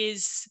it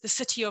is the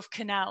city of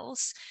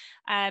canals.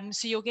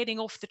 So you're getting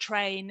off the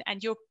train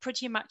and you're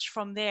pretty much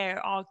from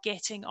there are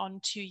getting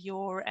onto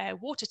your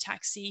water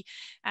taxi,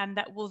 and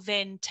that will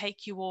then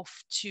take you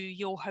off to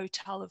your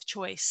hotel of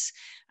choice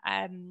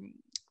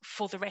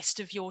for the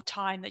rest of your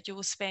time that you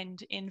will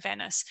spend in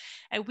Venice.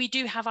 We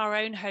do have our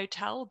own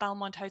hotel,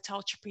 Belmont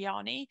Hotel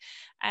Cipriani,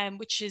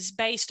 which is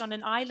based on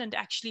an island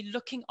actually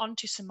looking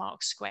onto St.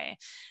 Mark's Square.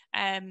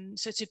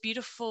 So it's a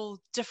beautiful,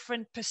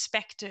 different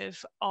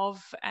perspective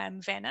of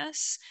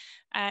Venice.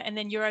 And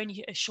then you're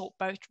only a short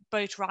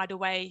boat ride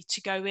away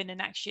to go in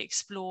and actually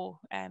explore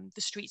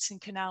the streets and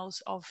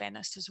canals of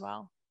Venice as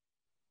well.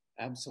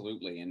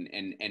 Absolutely.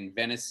 And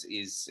Venice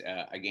is,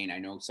 again, I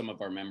know some of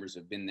our members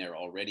have been there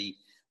already.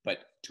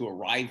 but to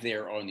arrive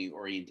there on the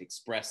Orient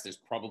Express, there's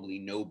probably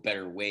no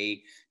better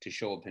way to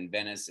show up in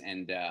Venice.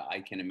 And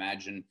I can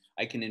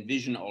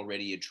envision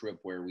already a trip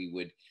where we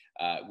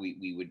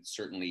would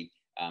certainly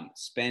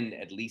spend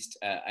at least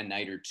a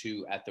night or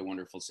two at the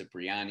wonderful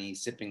Cipriani,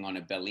 sipping on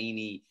a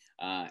Bellini,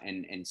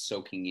 and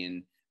soaking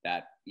in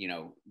that,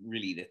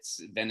 really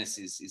Venice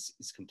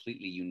is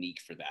completely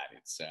unique for that.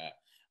 It's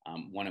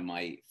one of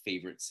my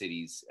favorite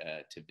cities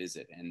to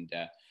visit, and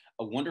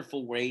a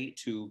wonderful way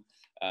to,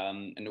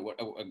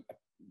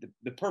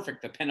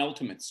 the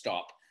penultimate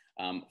stop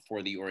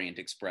for the Orient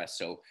Express.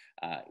 So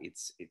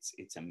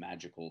it's a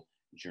magical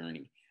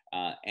journey.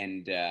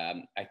 And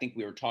I think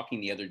we were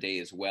talking the other day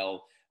as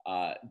well,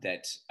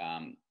 that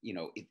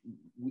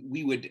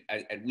we would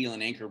at Wheel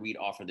and Anchor, we'd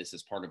offer this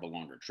as part of a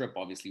longer trip.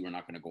 Obviously, we're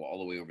not going to go all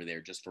the way over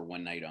there just for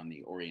one night on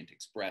the Orient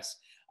Express,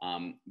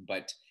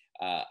 but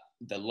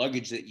the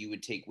luggage that you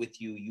would take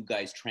with you, you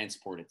guys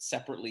transport it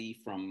separately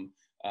from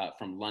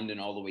London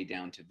all the way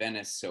down to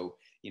Venice. So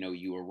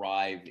you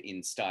arrive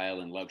in style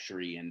and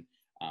luxury, and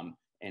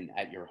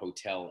at your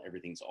hotel,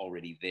 everything's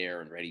already there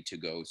and ready to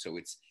go. So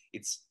it's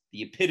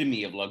the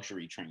epitome of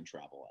luxury train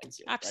travel, I'd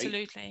say.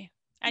 Absolutely. Right?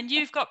 And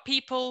you've got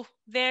people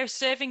there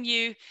serving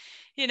you,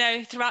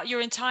 throughout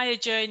your entire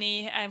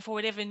journey, and for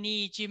whatever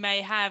need you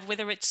may have,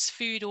 whether it's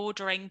food or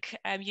drink.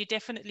 You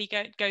definitely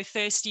go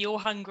thirsty or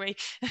hungry.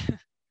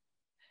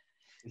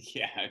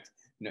 Yeah,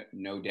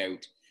 no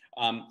doubt.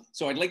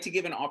 So I'd like to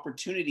give an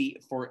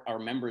opportunity for our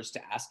members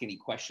to ask any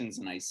questions,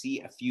 and I see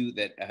a few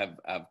that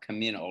have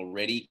come in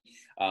already.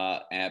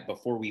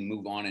 Before we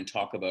move on and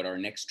talk about our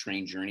next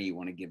train journey, you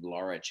want to give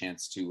Laura a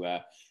chance to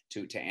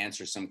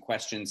answer some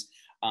questions.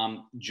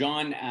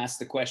 John asked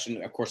the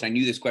question, of course, I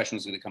knew this question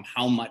was going to come,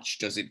 how much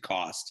does it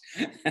cost?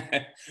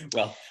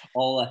 Well,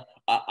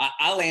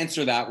 I'll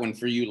answer that one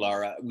for you,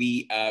 Laura.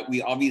 We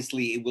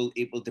obviously,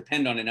 it will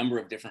depend on a number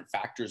of different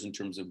factors in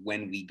terms of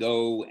when we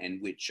go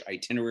and which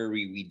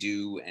itinerary we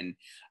do. And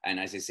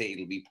as I say,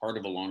 it'll be part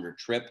of a longer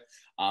trip.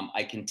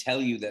 I can tell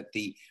you that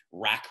the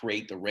rack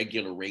rate, the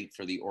regular rate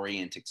for the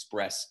Orient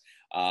Express,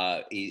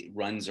 it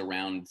runs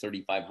around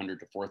 3,500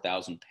 to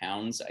 4,000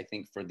 pounds, I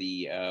think, for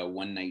the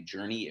one night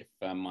journey, if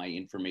my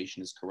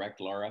information is correct,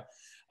 Laura.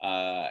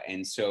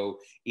 And so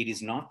it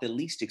is not the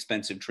least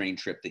expensive train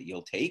trip that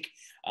you'll take,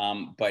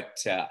 but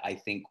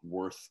I think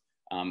worth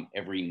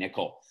every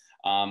nickel.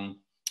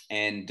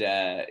 And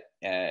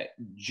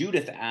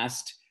Judith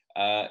asked,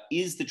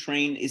 is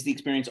the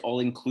experience all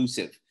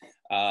inclusive?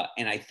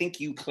 And I think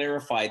you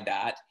clarified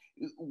that.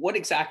 What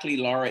exactly,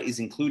 Laura, is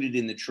included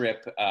in the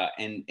trip,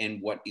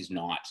 and what is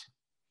not?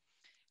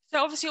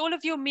 So obviously all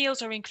of your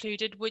meals are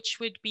included, which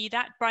would be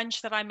that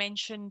brunch that I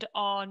mentioned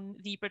on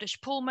the British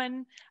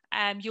Pullman.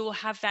 You will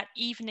have that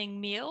evening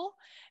meal.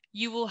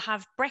 You will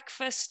have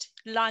breakfast,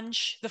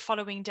 lunch the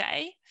following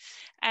day.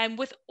 And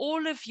with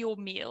all of your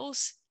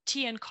meals,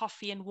 tea and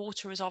coffee and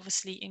water is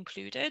obviously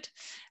included.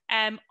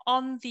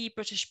 On the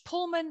British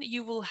Pullman,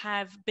 you will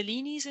have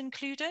Bellinis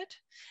included.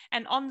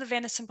 And on the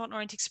Venice and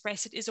Orient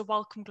Express, it is a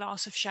welcome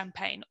glass of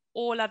champagne.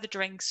 All other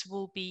drinks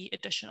will be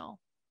additional.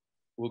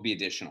 Will be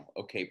additional.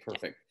 Okay,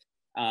 perfect.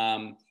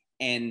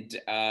 And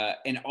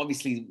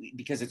obviously,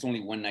 because it's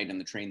only one night on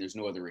the train, there's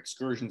no other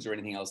excursions or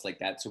anything else like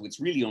that. So it's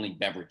really only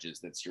beverages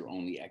that's your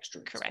only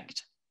extra expense.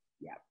 Correct.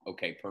 Yeah.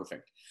 Okay,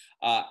 perfect.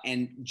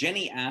 And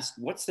Jenny asked,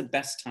 what's the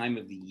best time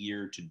of the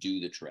year to do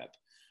the trip?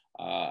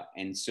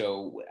 And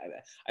so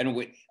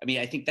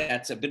I think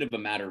that's a bit of a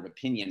matter of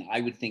opinion.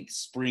 I would think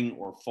spring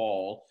or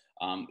fall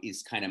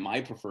is kind of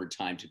my preferred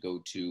time to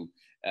go to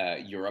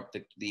Europe.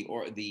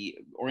 The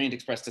Orient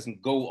Express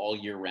doesn't go all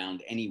year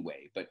round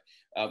anyway, but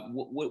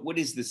what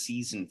is the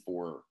season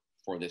for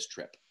this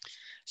trip?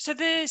 So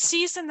the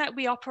season that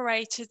we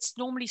operate, it's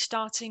normally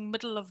starting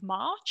middle of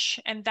March,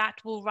 and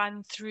that will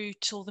run through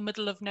till the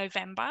middle of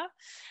November.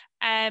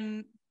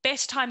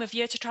 Best time of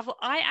year to travel.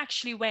 I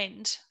actually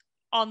went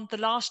on the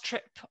last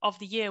trip of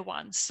the year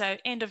once, so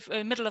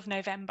middle of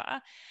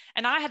November,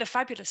 and I had a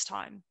fabulous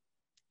time.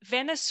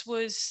 Venice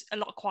was a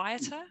lot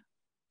quieter.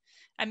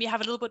 You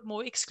have a little bit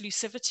more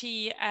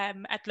exclusivity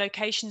at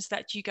locations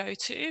that you go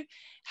to.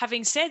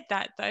 Having said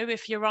that, though,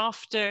 if you're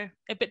after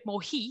a bit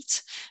more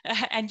heat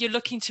and you're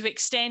looking to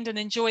extend and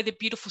enjoy the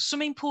beautiful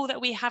swimming pool that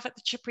we have at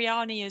the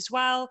Cipriani as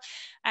well,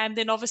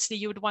 then obviously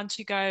you would want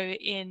to go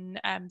in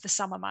the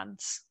summer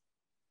months.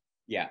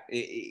 Yeah,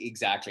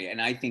 exactly.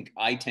 And I think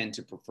I tend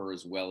to prefer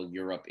as well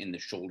Europe in the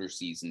shoulder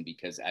season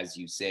because, as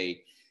you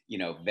say,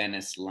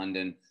 Venice,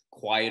 London,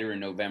 quieter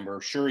in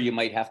November. Sure, you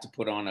might have to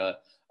put on a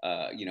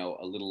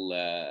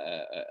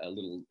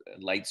little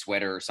light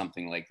sweater or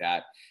something like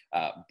that.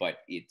 But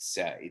it's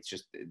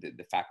just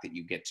the fact that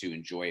you get to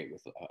enjoy it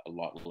with a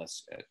lot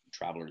less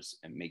travelers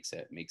and makes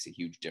a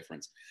huge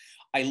difference.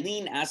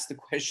 Eileen asked the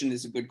question, this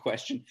is a good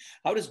question.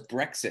 How does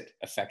Brexit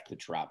affect the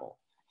travel?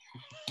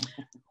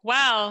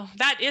 Wow,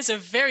 that is a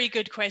very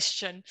good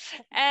question.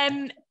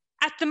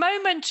 At the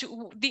moment,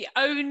 the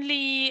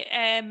only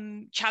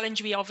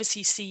challenge we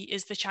obviously see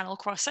is the Channel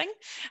crossing.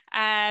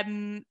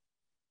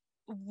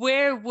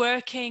 we're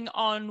working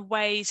on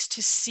ways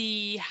to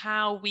see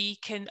how we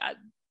can,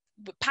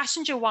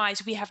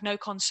 passenger-wise, we have no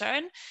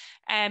concern.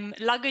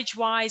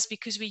 Luggage-wise,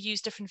 because we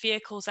use different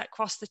vehicles that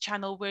cross the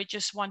channel, we're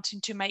just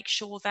wanting to make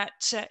sure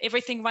that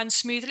everything runs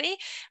smoothly.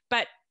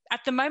 But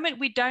at the moment,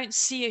 we don't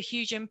see a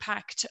huge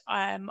impact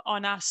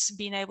on us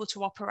being able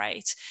to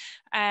operate.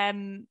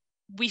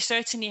 We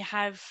certainly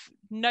have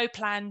no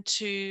plan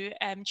to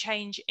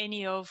change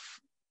any of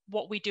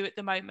what we do at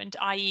the moment,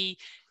 i.e.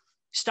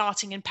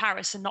 starting in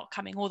Paris and not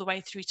coming all the way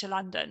through to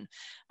London.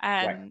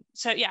 Right.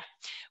 So yeah,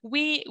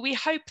 we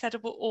hope that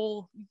it will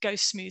all go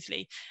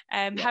smoothly.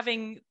 Yeah.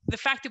 Having the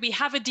fact that we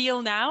have a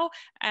deal now,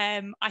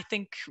 I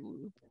think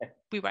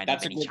we won't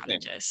That's have any a good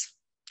challenges.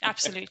 thing.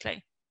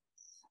 Absolutely.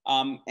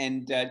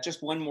 And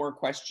just one more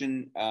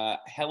question.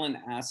 Helen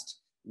asked,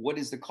 what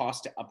is the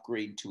cost to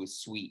upgrade to a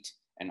suite?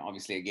 And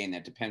obviously, again,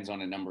 that depends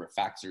on a number of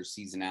factors,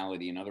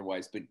 seasonality and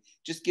otherwise, but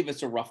just give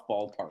us a rough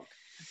ballpark.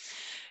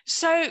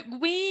 So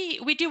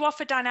we do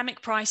offer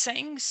dynamic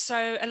pricing.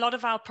 So a lot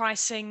of our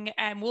pricing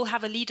will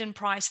have a lead-in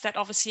price that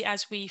obviously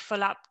as we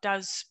fill up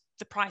the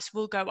price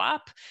will go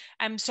up.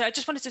 So I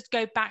just wanted to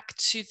go back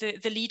to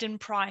the lead-in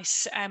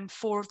price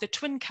for the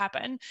twin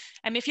cabin.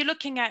 If you're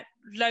looking at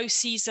low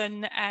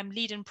season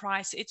lead-in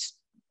price, it's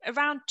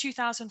around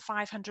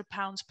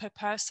 £2,500 per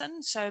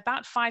person. So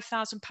about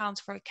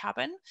 £5,000 for a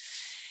cabin.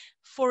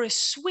 For a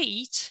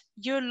suite,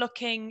 you're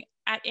looking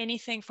at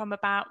anything from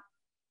about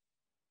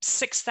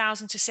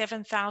 6,000 to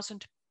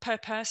 7,000 per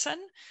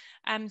person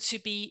to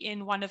be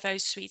in one of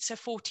those suites. So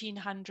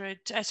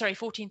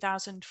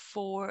 14,000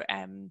 for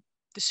the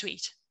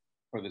suite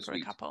For the for a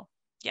suite. couple.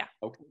 Yeah.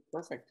 Okay,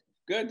 perfect.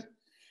 Good.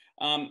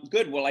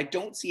 Good. Well, I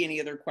don't see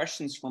any other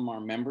questions from our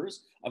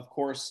members. Of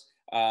course,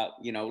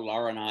 you know,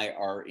 Lara and I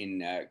are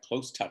in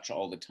close touch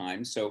all the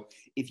time. So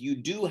if you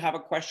do have a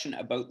question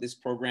about this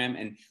program,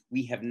 and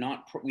we have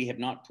not put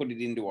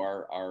it into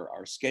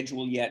our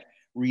schedule yet,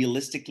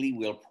 realistically,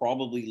 we're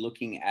probably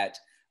looking at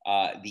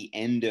the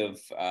end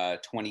of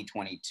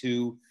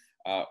 2022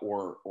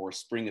 or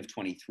spring of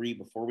 23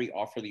 before we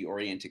offer the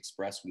Orient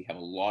Express. We have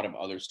a lot of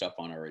other stuff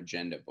on our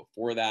agenda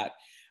before that.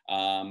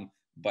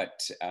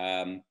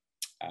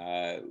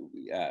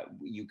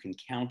 You can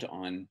count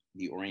on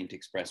the Orient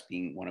Express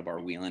being one of our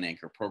Wheel and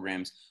Anchor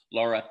programs.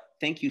 Lara,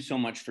 thank you so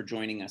much for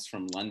joining us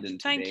from London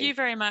today. Thank you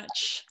very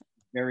much.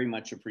 Very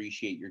much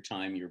appreciate your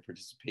time, your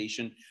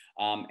participation.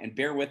 And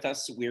bear with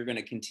us. We're going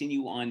to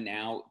continue on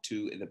now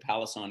to the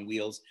Palace on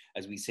Wheels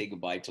as we say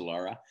goodbye to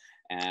Lara.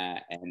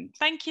 And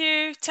thank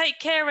you. Take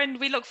care. And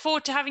we look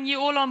forward to having you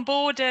all on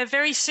board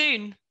very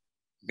soon.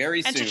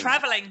 Very soon. And to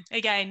traveling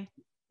again.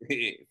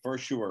 For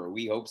sure.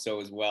 We hope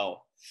so as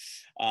well.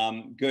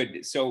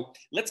 Good. So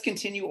let's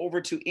continue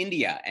over to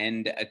India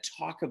and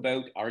talk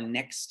about our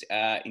next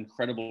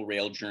incredible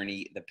rail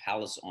journey, the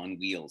Palace on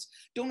Wheels.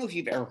 Don't know if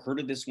you've ever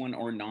heard of this one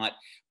or not,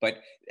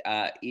 but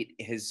it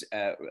has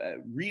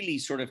really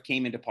sort of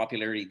came into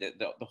popularity.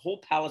 The whole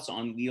Palace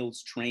on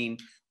Wheels train,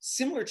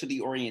 similar to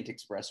the Orient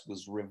Express,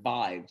 was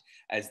revived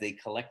as they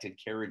collected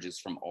carriages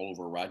from all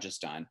over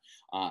Rajasthan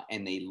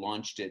and they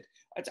launched it.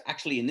 It's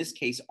actually, in this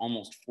case,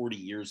 almost 40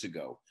 years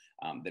ago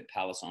that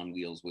Palace on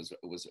Wheels was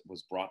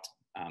brought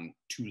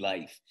to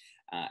life.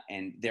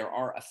 And there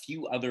are a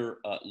few other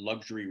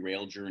luxury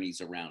rail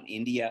journeys around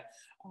India.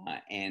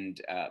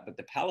 But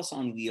the Palace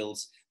on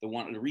Wheels,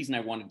 the reason I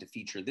wanted to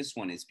feature this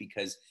one is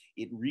because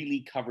it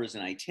really covers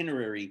an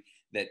itinerary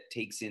that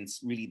takes in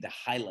really the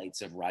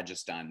highlights of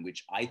Rajasthan,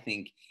 which I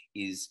think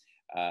is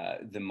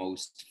the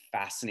most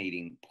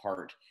fascinating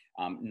part,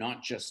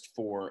 not just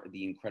for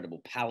the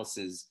incredible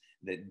palaces,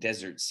 the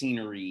desert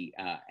scenery,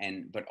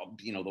 but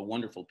you know, the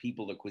wonderful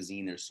people, the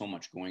cuisine. There's so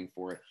much going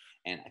for it,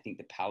 and I think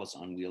the Palace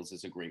on Wheels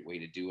is a great way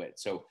to do it.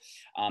 So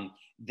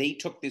they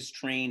took this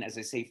train, as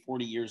I say,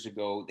 40 years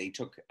ago. They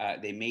took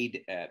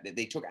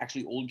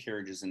actually old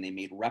carriages and they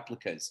made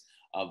replicas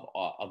of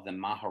the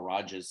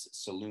Maharaja's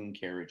saloon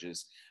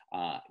carriages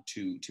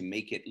to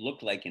make it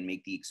look like and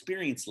make the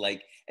experience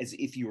like as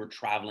if you were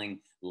traveling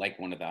like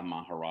one of the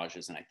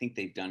Maharajas. And I think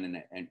they've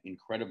done an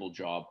incredible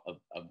job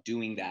of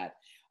doing that.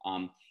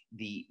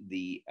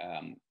 The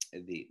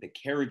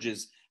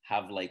carriages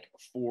have like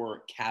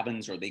 4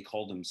 cabins, or they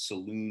call them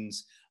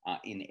saloons,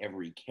 in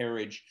every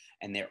carriage,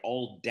 and they're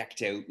all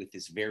decked out with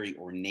this very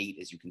ornate,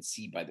 as you can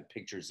see by the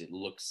pictures, it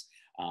looks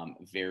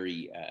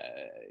very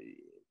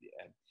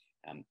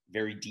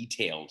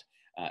detailed,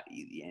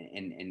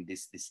 and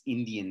this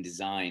Indian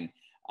design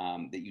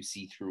that you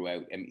see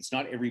throughout. I mean, it's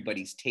not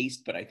everybody's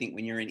taste, but I think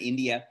when you're in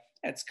India,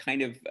 that's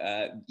kind of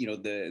you know,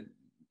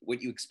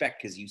 what you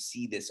expect, because you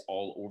see this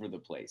all over the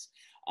place.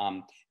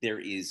 There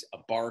is a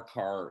bar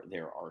car.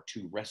 There are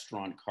 2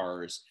 restaurant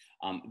cars.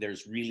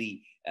 There's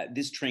really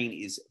this train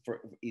is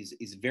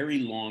very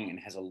long and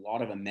has a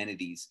lot of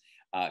amenities,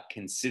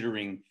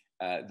 considering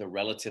the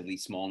relatively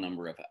small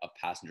number of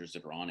passengers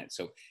that are on it.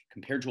 So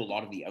compared to a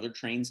lot of the other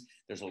trains,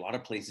 there's a lot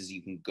of places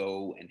you can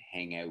go and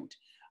hang out.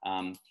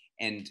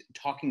 And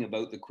talking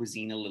about the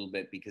cuisine a little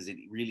bit, because it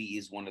really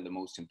is one of the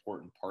most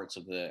important parts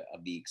of the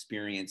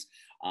experience.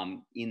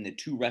 In the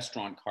 2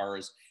 restaurant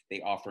cars,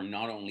 they offer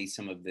not only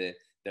some of the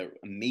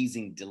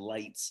amazing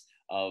delights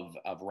of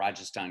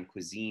Rajasthan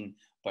cuisine,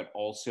 but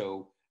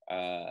also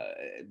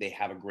they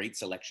have a great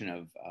selection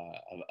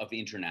of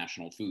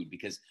international food,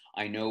 because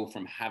I know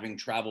from having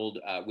traveled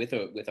with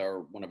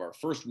one of our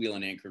first Wheel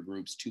and Anchor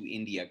groups to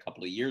India a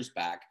couple of years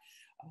back.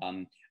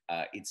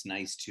 It's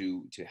nice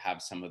to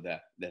have some of the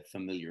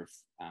familiar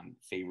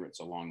favorites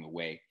along the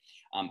way.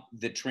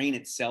 The train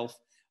itself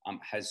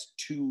has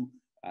 2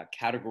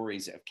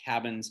 categories of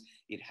cabins.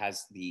 It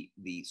has the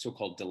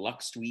so-called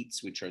deluxe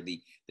suites, which are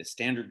the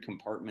standard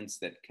compartments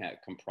that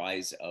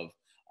comprise of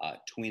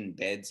twin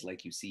beds,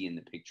 like you see in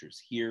the pictures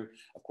here.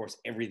 Of course,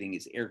 everything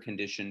is air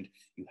conditioned.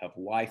 You have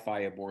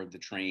Wi-Fi aboard the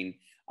train.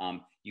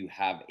 You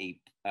have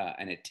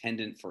an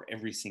attendant for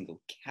every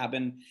single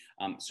cabin.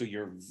 So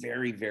you're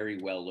very,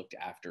 very well looked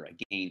after.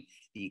 Again,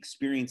 the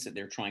experience that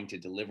they're trying to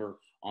deliver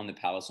on the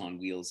Palace on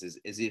Wheels is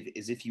as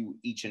if you,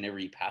 each and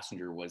every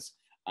passenger was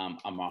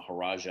a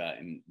Maharaja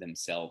in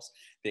themselves.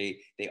 They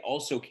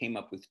also came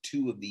up with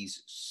 2 of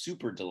these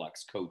super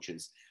deluxe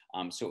coaches.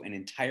 So an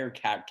entire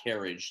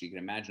carriage, you can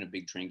imagine a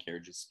big train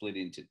carriage is split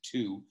into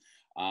 2,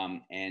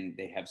 and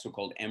they have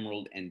so-called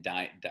emerald and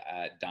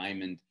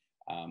diamond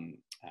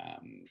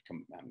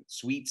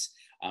suites,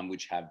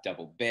 which have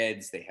double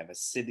beds. They have a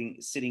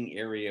sitting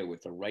area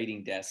with a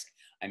writing desk.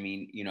 I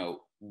mean, you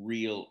know,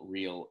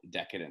 real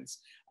decadence.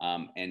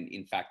 And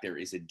in fact, there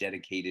is a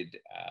dedicated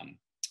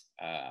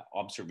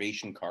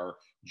observation car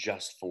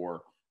just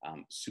for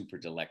super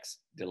deluxe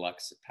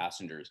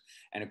passengers.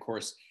 And of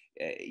course,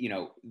 you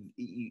know,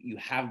 you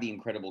have the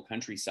incredible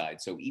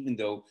countryside. So even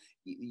though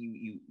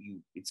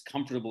it's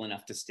comfortable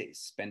enough to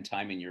spend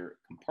time in your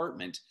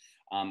compartment,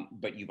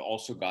 but you've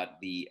also got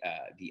the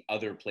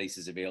other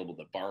places available: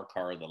 the bar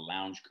car, the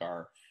lounge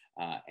car,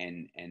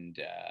 and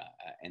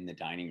the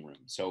dining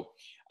room. So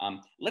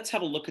let's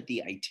have a look at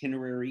the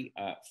itinerary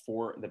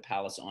for the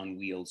Palace on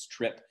Wheels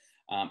trip.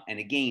 And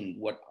again,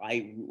 what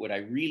I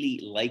really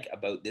like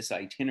about this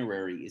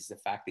itinerary is the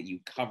fact that you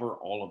cover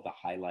all of the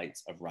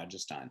highlights of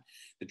Rajasthan.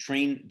 The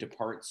train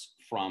departs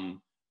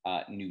from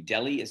New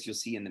Delhi, as you'll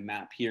see in the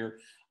map here,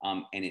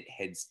 and it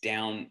heads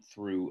down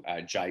through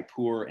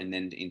Jaipur and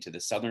then into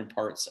the southern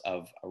parts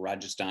of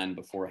Rajasthan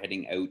before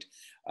heading out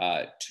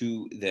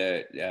to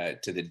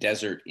the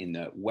desert in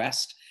the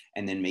west,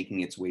 and then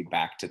making its way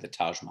back to the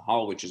Taj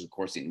Mahal, which is of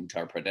course in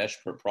Uttar Pradesh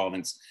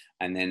province,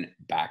 and then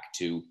back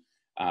to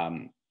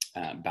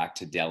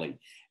Delhi.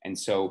 And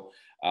so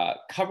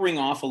covering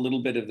off a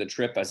little bit of the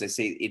trip, as I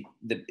say,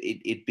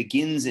 it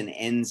begins and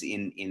ends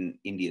in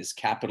India's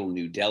capital,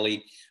 New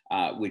Delhi,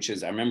 which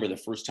is, I remember the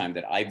first time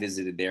that I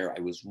visited there, I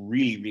was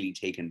really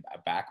taken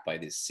aback by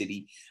this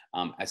city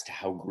as to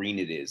how green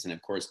it is. And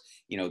of course,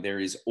 you know, there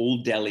is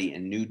Old Delhi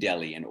and New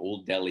Delhi, and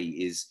Old Delhi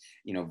is,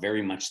 you know,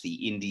 very much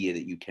the India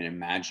that you can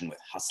imagine, with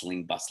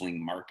hustling,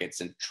 bustling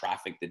markets and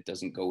traffic that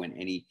doesn't go in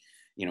any,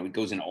 you know, it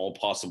goes in all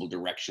possible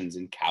directions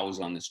and cows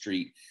on the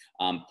street.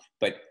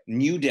 But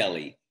New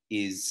Delhi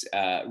is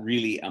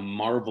really a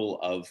marvel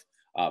of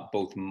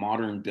both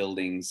modern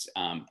buildings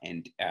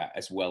and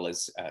as well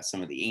as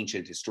some of the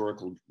ancient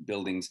historical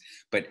buildings,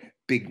 but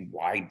big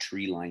wide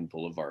tree-lined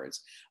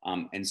boulevards.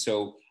 And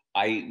so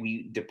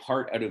we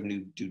depart out of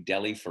New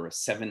Delhi for a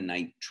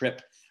 7-night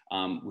trip,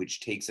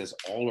 which takes us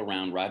all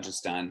around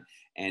Rajasthan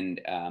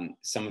and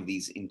some of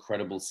these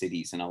incredible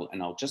cities. And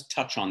I'll just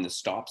touch on the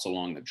stops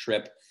along the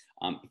trip.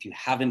 If you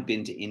haven't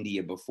been to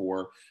India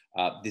before,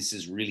 this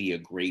is really a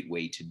great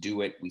way to do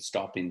it. We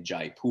stop in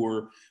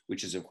Jaipur,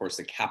 which is of course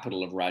the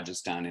capital of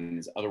Rajasthan and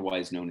is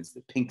otherwise known as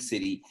the Pink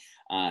City.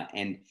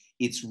 And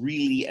it's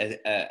really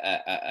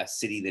a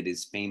city that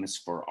is famous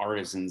for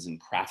artisans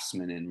and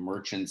craftsmen and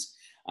merchants.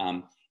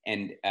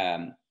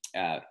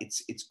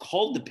 It's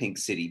called the Pink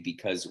City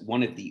because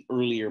one of the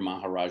earlier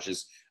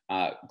Maharajas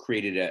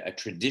created a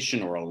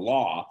tradition or a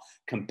law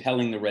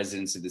compelling the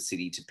residents of the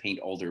city to paint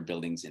all their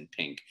buildings in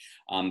pink.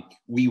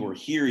 We were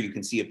here, you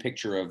can see a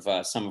picture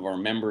of some of our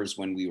members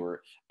when we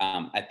were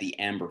at the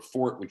Amber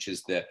Fort, which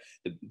is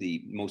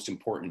the most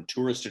important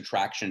tourist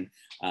attraction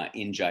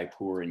in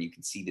Jaipur. And you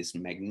can see this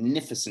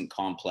magnificent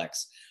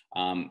complex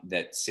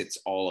that sits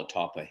all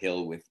atop a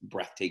hill with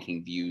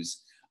breathtaking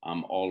views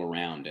all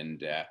around.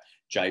 And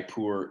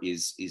Jaipur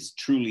is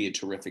truly a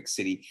terrific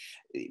city.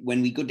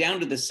 When we go down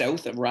to the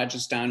south of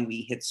Rajasthan,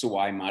 we hit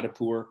Sawai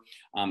Modopur,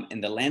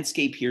 and the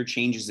landscape here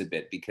changes a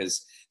bit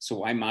because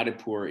Sawai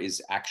Modopur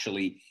is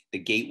actually the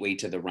gateway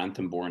to the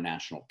Ranthambore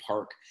National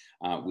Park,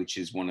 which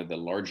is one of the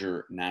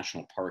larger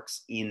national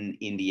parks in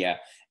India,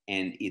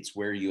 and it's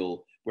where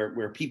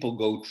where people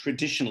go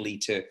traditionally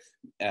to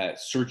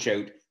search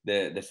out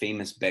the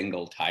famous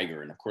Bengal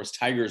tiger. And of course,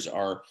 tigers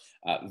are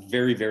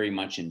very, very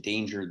much in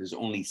danger. There's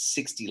only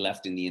 60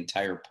 left in the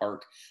entire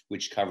park,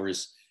 which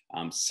covers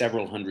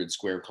several hundred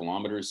square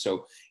kilometers.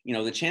 So, you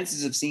know, the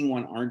chances of seeing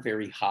one aren't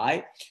very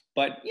high,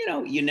 but, you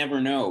know, you never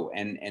know.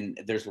 And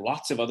there's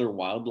lots of other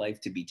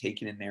wildlife to be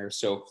taken in there.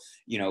 So,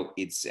 you know,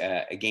 it's,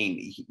 again,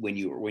 when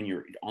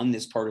you're on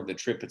this part of the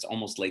trip, it's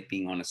almost like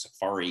being on a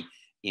safari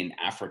in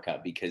Africa,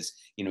 because,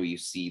 you know, you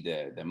see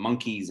the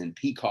monkeys and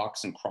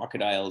peacocks and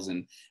crocodiles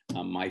and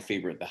my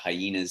favorite, the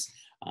hyenas.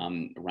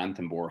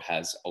 Ranthambore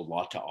has a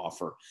lot to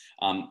offer.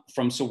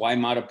 From Sawai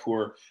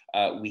Modopur,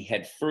 we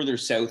head further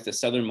south, the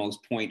southernmost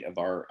point of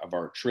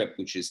our trip,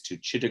 which is to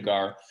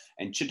Chittorgarh.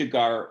 And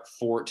Chittorgarh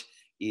Fort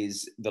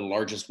is the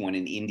largest one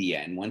in India.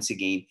 And once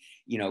again,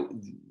 you know,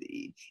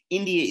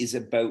 India is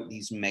about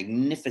these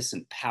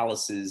magnificent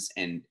palaces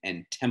and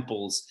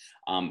temples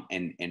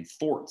and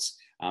forts.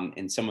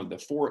 And some of the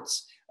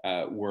forts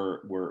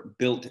were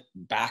built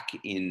back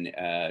in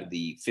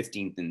the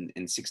 15th and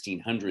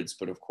 1600s,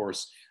 but of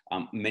course,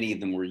 many of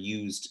them were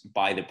used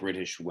by the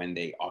British when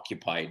they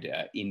occupied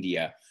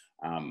India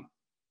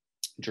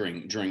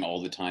during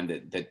all the time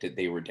that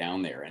they were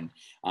down there.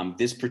 And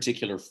this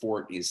particular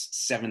fort is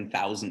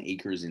 7,000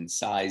 acres in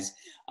size,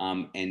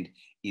 and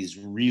is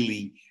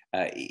really,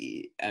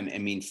 I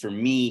mean, for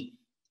me,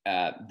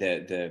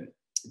 the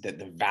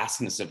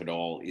vastness of it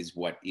all is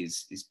what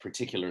is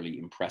particularly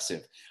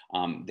impressive.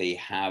 They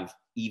have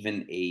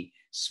even a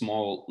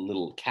small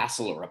little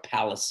castle or a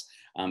palace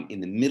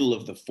in the middle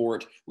of the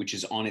fort, which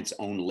is on its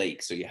own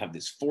lake. So you have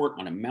this fort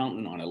on a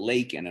mountain, on a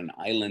lake, and an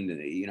island.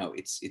 You know,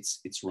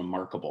 it's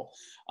remarkable.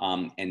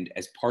 And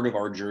as part of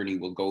our journey,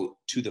 we'll go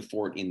to the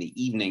fort in the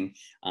evening,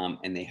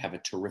 and they have a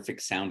terrific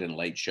sound and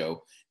light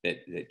show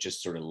that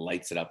just sort of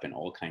lights it up in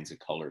all kinds of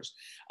colors.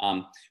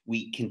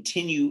 We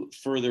continue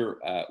further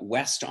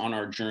west on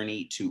our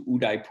journey to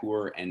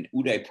Udaipur, and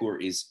Udaipur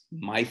is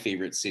my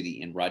favorite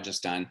city in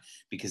Rajasthan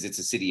because it's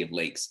a city of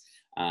lakes.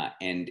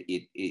 And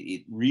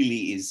it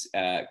really is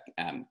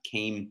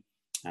came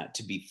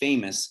to be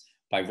famous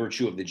by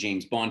virtue of the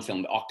James Bond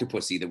film,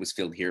 Octopussy, that was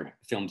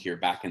filmed here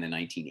back in the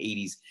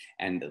 1980s,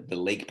 and the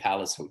Lake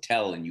Palace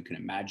Hotel. And you can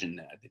imagine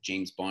the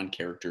James Bond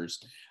characters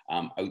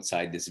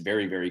outside this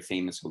very, very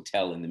famous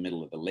hotel in the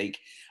middle of the lake.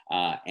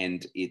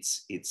 And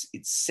it's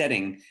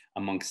setting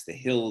amongst the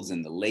hills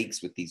and the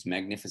lakes with these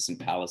magnificent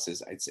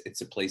palaces.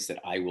 It's a place that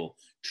I will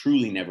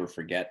truly never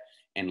forget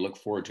and look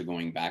forward to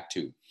going back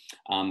to.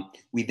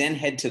 We then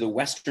head to the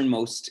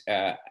westernmost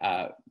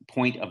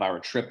point of our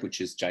trip,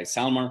 which is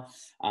Jaisalmer.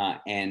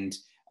 And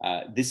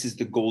this is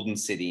the Golden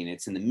City, and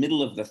it's in the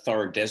middle of the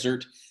Thar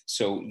Desert.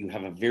 So you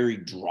have a very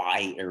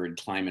dry,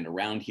 arid climate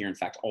around here. In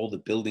fact, all the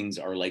buildings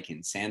are like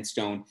in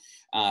sandstone.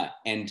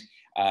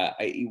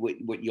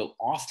 What you'll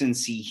often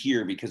see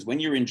here, because when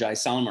you're in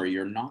Jaisalmer,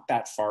 you're not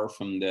that far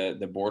from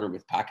the border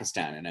with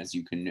Pakistan. And as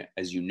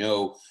you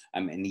know,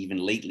 and even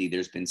lately,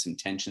 there's been some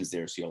tensions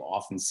there. So you'll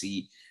often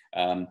see,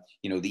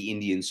 you know, the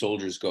Indian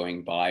soldiers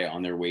going by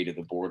on their way to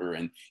the border,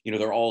 and, you know,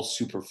 they're all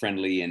super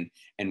friendly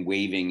and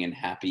waving and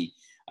happy.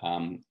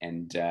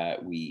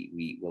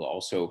 We will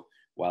also,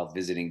 while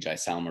visiting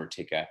Jaisalmer,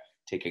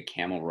 take a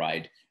camel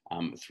ride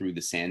through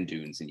the sand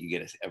dunes, and you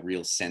get a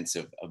real sense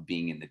of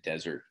being in the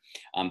desert.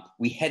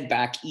 We head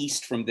back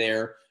east from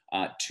there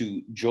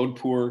to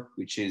Jodhpur,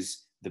 which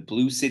is the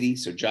blue city.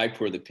 So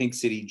Jaipur, the pink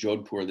city,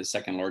 Jodhpur, the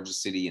second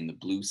largest city, in the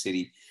blue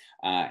city.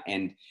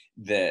 And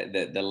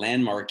the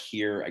landmark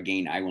here,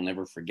 again, I will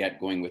never forget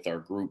going with our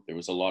group. There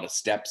was a lot of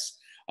steps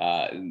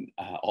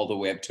all the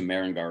way up to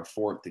Mehrangarh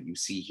Fort that you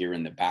see here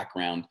in the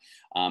background.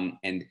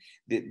 And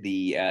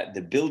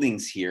the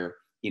buildings here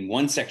in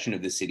one section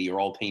of the city are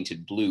all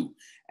painted blue.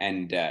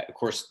 And of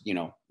course, you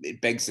know,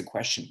 it begs the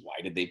question, why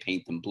did they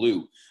paint them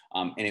blue?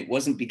 And it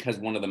wasn't because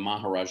one of the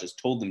Maharajas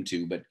told them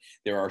to, but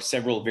there are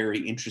several very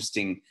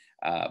interesting,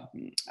 how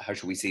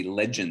should we say,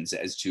 legends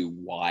as to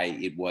why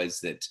it was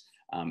that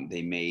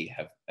they may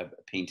have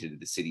painted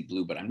the city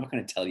blue. But I'm not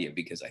going to tell you,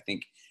 because I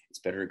think it's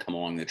better to come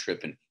along the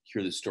trip and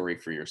hear the story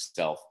for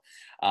yourself.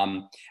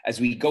 As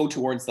we go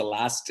towards the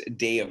last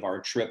day of our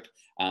trip,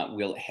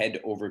 we'll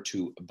head over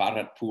to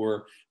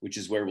Bharatpur, which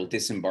is where we'll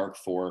disembark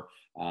for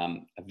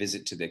a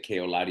visit to the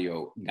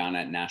Keoladio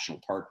Ghana National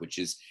Park, which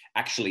is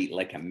actually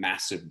like a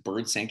massive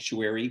bird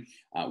sanctuary,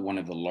 one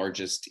of the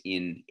largest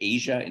in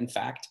Asia, in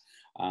fact.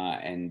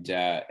 And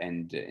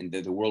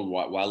the World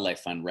Wildlife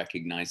Fund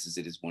recognizes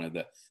it as one of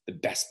the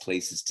best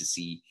places to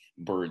see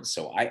birds.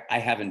 So I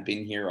haven't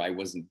been here. I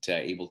wasn't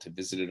able to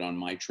visit it on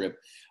my trip,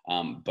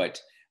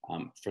 but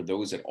for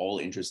those at all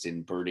interested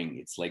in birding,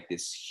 it's like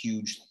this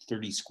huge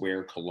 30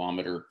 square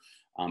kilometer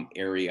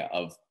area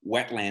of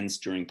wetlands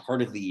during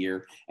part of the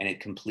year, and it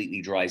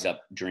completely dries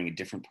up during a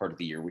different part of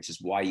the year, which is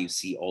why you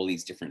see all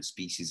these different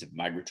species of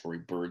migratory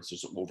birds.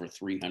 There's over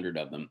 300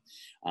 of them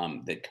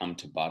that come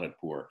to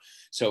Bharatpur.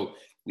 So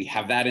we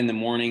have that in the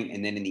morning,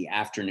 and then in the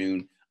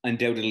afternoon,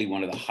 undoubtedly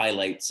one of the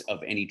highlights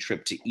of any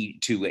trip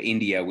to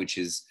India, which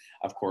is,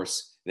 of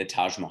course, the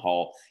Taj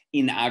Mahal.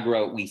 In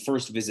Agra, we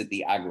first visit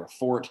the Agra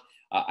Fort.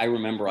 I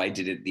remember I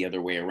did it the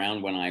other way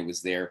around when I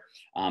was there.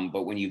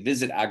 But when you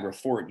visit Agra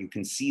Fort, you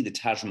can see the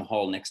Taj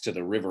Mahal next to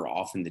the river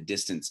off in the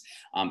distance.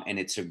 And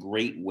it's a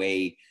great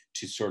way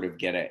to sort of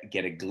get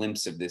a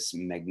glimpse of this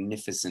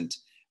magnificent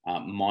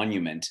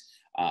monument,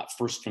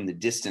 first from the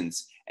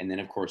distance. And then,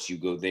 of course, you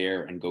go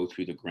there and go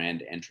through the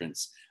grand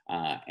entrance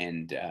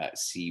and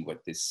see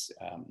what this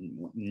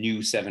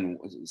new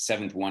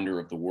seventh wonder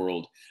of the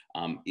world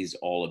is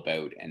all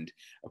about. And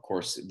of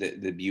course,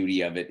 the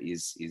beauty of it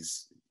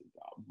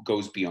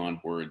goes beyond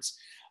words.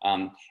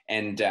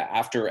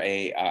 After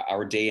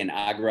our day in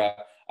Agra,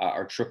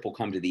 our trip will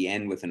come to the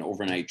end with an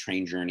overnight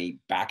train journey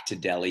back to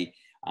Delhi.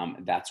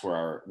 That's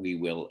where we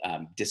will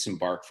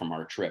disembark from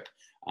our trip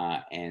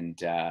and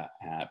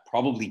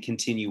probably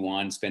continue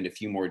on, spend a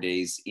few more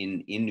days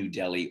in New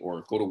Delhi,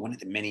 or go to one of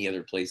the many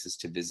other places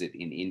to visit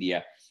in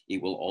India.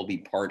 It will all be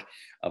part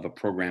of a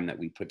program that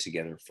we put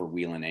together for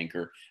Wheel and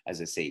Anchor, as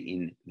I say,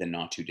 in the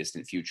not too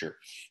distant future.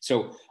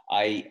 So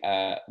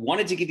I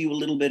wanted to give you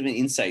a little bit of an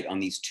insight on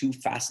these two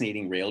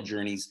fascinating rail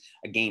journeys.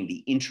 Again,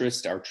 the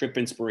interest, our trip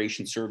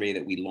inspiration survey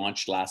that we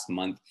launched last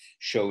month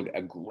showed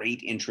a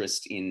great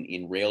interest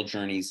in rail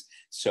journeys.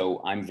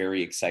 So I'm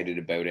very excited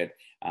about it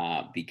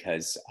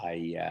because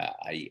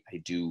I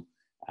do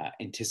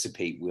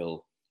anticipate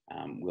we'll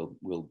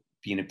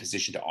be in a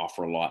position to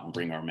offer a lot and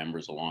bring our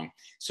members along.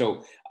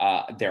 So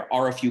there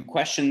are a few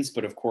questions,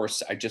 but of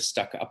course I just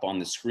stuck up on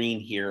the screen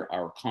here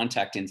our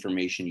contact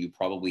information. You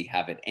probably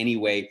have it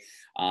anyway.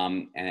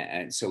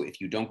 And so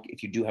if you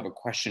do have a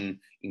question,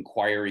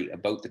 inquiry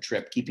about the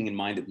trip, keeping in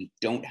mind that we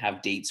don't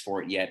have dates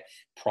for it yet,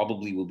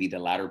 probably will be the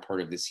latter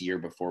part of this year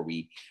before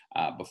we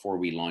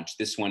launch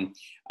this one.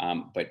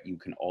 But you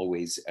can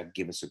always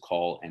give us a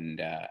call and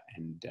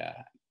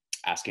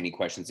ask any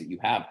questions that you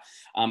have.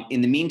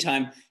 In the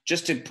meantime,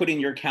 just to put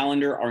in your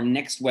calendar, our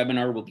next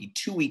webinar will be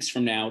 2 weeks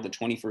from now, the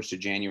 21st of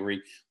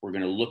January. We're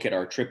going to look at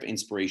our trip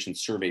inspiration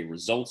survey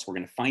results. We're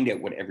going to find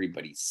out what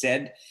everybody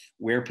said,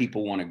 where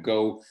people want to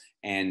go,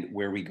 and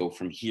where we go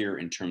from here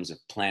in terms of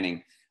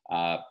planning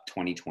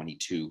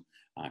 2022.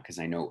 Because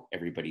I know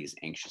everybody is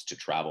anxious to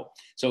travel.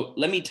 So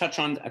let me touch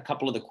on a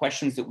couple of the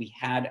questions that we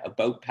had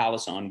about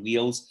Palace on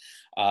Wheels.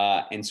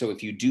 And so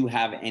if you do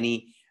have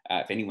any,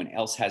 if anyone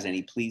else has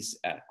any, please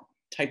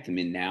type them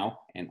in now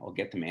and I'll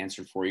get them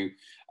answered for you.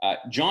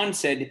 John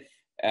said,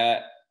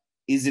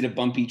 is it a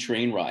bumpy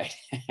train ride?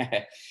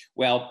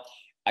 Well,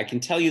 I can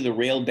tell you the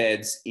rail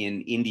beds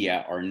in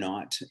India are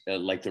not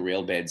like the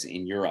rail beds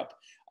in Europe.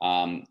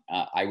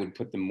 I would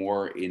put them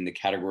more in the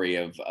category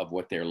of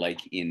what they're like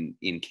in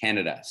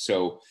Canada.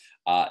 So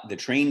the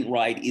train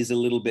ride is a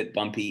little bit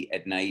bumpy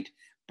at night,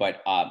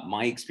 but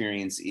my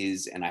experience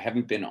is, and I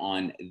haven't been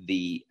on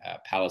the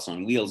Palace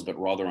on Wheels, but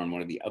rather on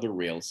one of the other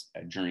rails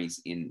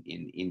journeys in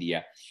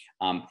India,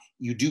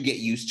 you do get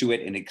used to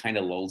it and it kind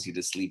of lulls you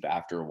to sleep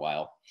after a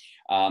while.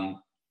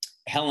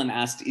 Helen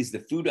asked, is the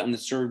food on the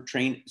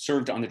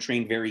served on the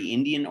train very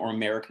Indian or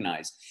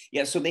Americanized?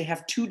 Yeah, so they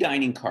have two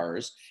dining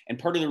cars. And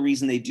part of the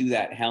reason they do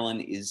that, Helen,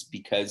 is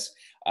because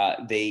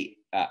they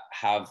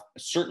have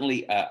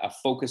certainly a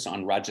focus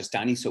on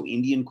Rajasthani, so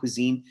Indian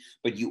cuisine,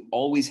 but you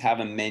always have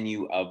a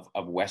menu of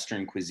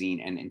Western cuisine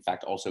and in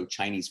fact also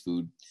Chinese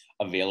food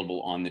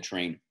available on the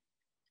train.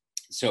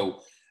 So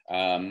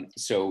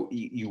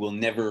you will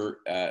never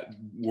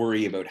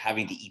worry about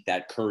having to eat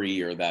that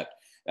curry or that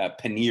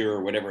paneer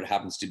or whatever it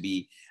happens to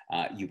be.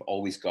 You've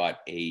always got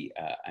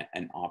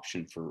an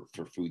option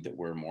for food that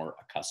we're more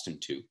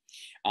accustomed to.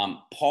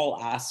 Paul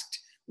asked,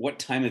 what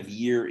time of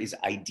year is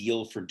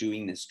ideal for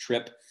doing this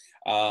trip?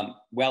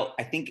 Well,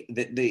 I think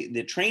that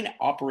the train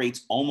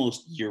operates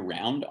almost year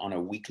round on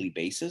a weekly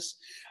basis.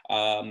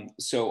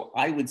 So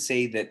I would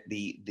say that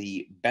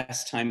the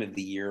best time of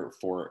the year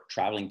for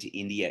traveling to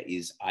India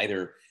is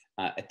either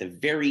at the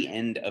very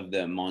end of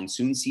the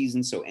monsoon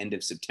season, so end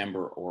of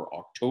September or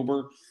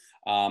October.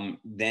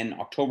 Then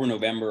October,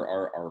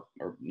 November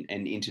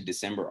and into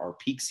December are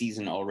peak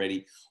season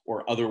already,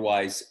 or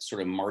otherwise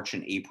sort of March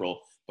and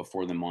April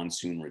before the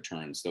monsoon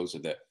returns. Those are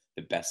the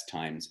best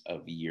times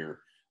of year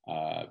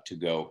to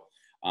go.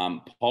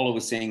 Paula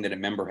was saying that a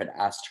member had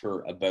asked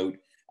her about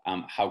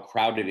how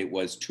crowded it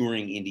was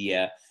touring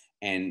India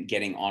and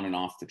getting on and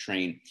off the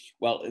train.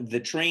 Well, the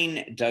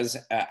train does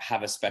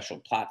have a special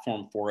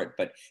platform for it,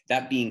 but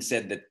that being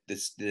said, that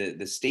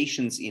the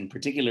stations in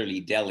particularly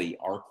Delhi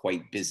are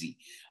quite busy.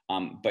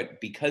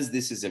 But because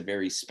this is a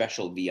very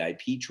special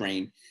VIP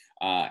train,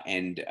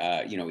 and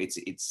you know,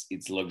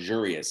 it's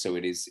luxurious, so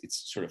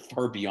it's sort of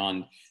far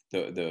beyond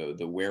the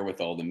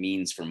wherewithal, the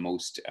means for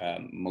most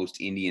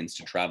Indians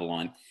to travel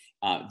on.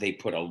 They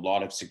put a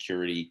lot of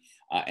security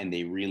and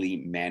they really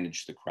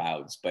manage the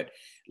crowds. But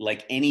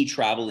like any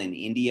travel in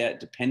India,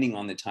 depending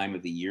on the time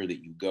of the year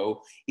that you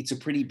go, it's a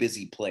pretty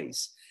busy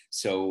place.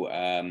 So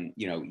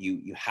you know,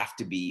 you have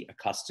to be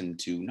accustomed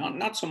to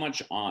not so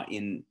much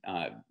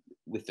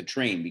with the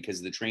train, because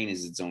the train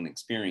is its own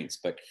experience,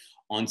 but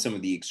on some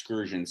of the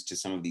excursions to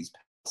some of these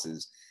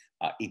places,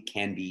 it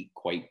can be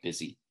quite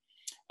busy.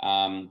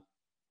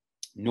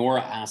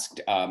 Nora asked,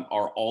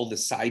 are all the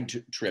side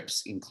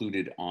trips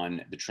included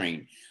on the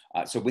train?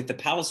 So with the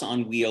Palace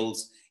on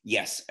Wheels,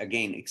 yes,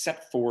 again,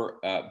 except for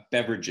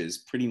beverages,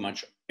 pretty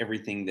much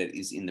everything that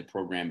is in the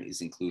program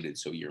is included.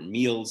 So your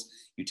meals,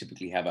 you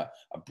typically have a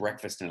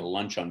breakfast and a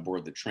lunch on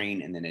board the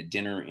train, and then a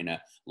dinner in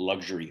a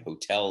luxury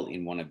hotel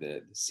in one of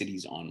the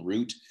cities en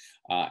route.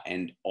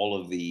 And all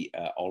of the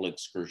all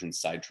excursion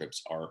side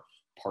trips are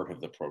part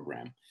of the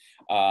program.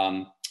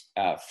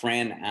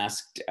 Fran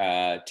asked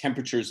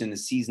temperatures in the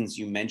seasons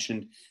you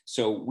mentioned.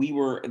 So we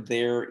were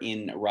there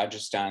in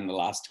Rajasthan the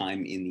last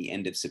time in the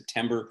end of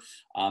September,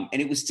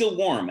 and it was still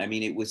warm. I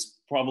mean, it was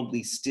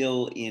probably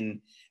still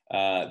in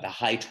the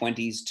high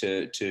 20s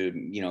to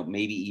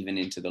maybe even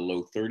into the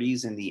low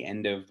 30s in the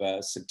end of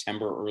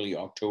September, early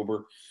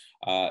October.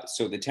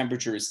 So the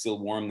temperature is still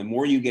warm. The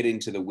more you get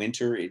into the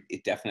winter,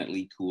 it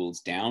definitely cools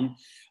down.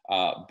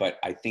 But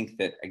I think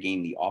that,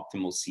 again, the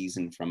optimal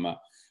season from a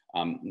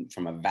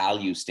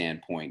value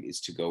standpoint is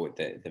to go at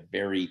the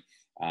very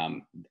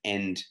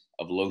end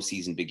of low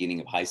season, beginning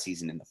of high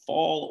season in the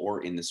fall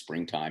or in the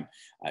springtime.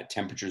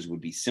 Temperatures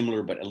would be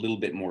similar, but a little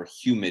bit more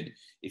humid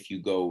if you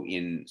go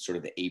in sort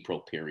of the April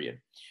period.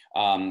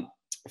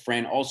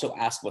 Fran also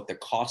asked what the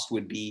cost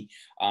would be.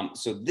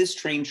 So this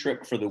train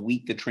trip for the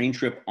week, the train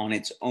trip on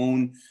its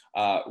own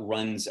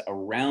runs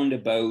around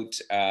about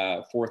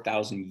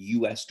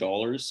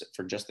 $4,000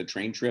 for just the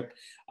train trip.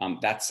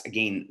 That's,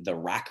 again, the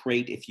rack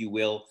rate, if you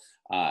will.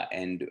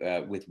 And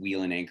with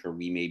Wheel and Anchor,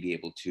 we may be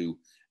able to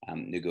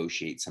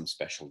negotiate some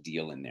special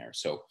deal in there.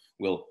 So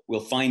we'll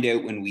find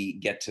out when we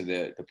get to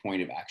the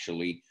point of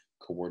actually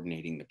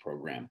coordinating the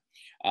program.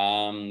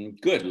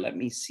 Good. Let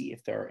me see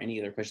if there are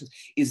any other questions.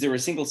 Is there a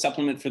single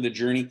supplement for the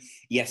journey?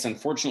 Yes,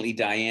 unfortunately,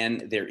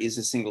 Diane, there is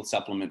a single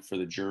supplement for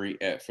the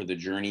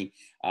journey.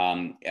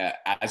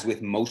 As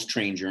with most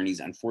train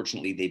journeys,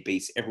 unfortunately, they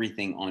base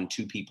everything on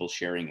two people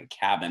sharing a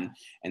cabin,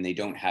 and they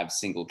don't have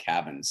single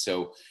cabins.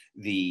 So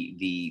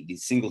the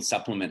single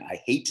supplement,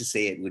 I hate to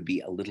say it, would be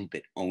a little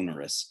bit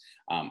onerous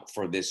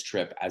for this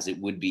trip, as it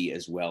would be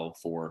as well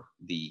for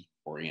the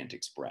Orient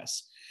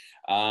Express.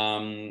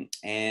 And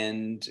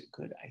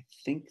good, I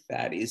think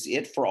that is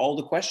it for all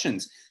the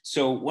questions.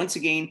 So once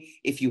again,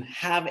 if you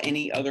have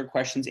any other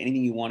questions,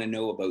 anything you want to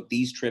know about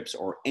these trips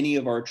or any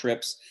of our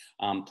trips,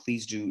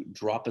 please do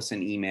drop us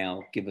an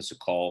email, give us a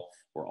call.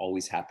 We're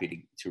always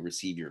happy to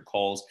receive your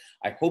calls.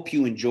 I hope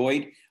you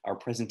enjoyed our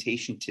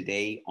presentation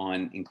today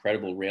on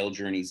Incredible Rail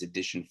Journeys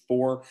Edition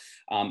 4.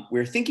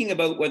 We're thinking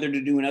about whether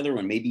to do another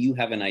one. Maybe you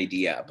have an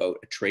idea about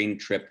a train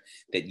trip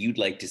that you'd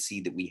like to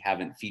see that we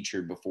haven't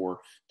featured before.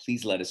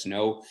 Please let us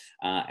know.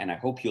 And I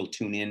hope you'll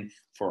tune in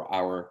for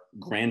our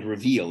grand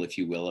reveal, if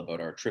you will,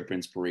 about our Trip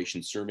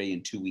Inspiration Survey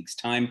in 2 weeks'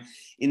 time.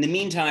 In the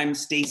meantime,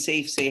 stay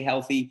safe, stay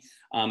healthy,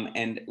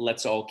 and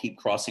let's all keep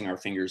crossing our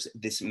fingers.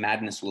 This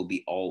madness will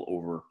be all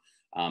over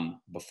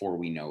before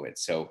we know it.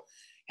 So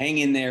hang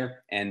in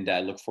there, and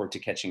I look forward to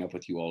catching up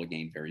with you all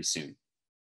again very soon.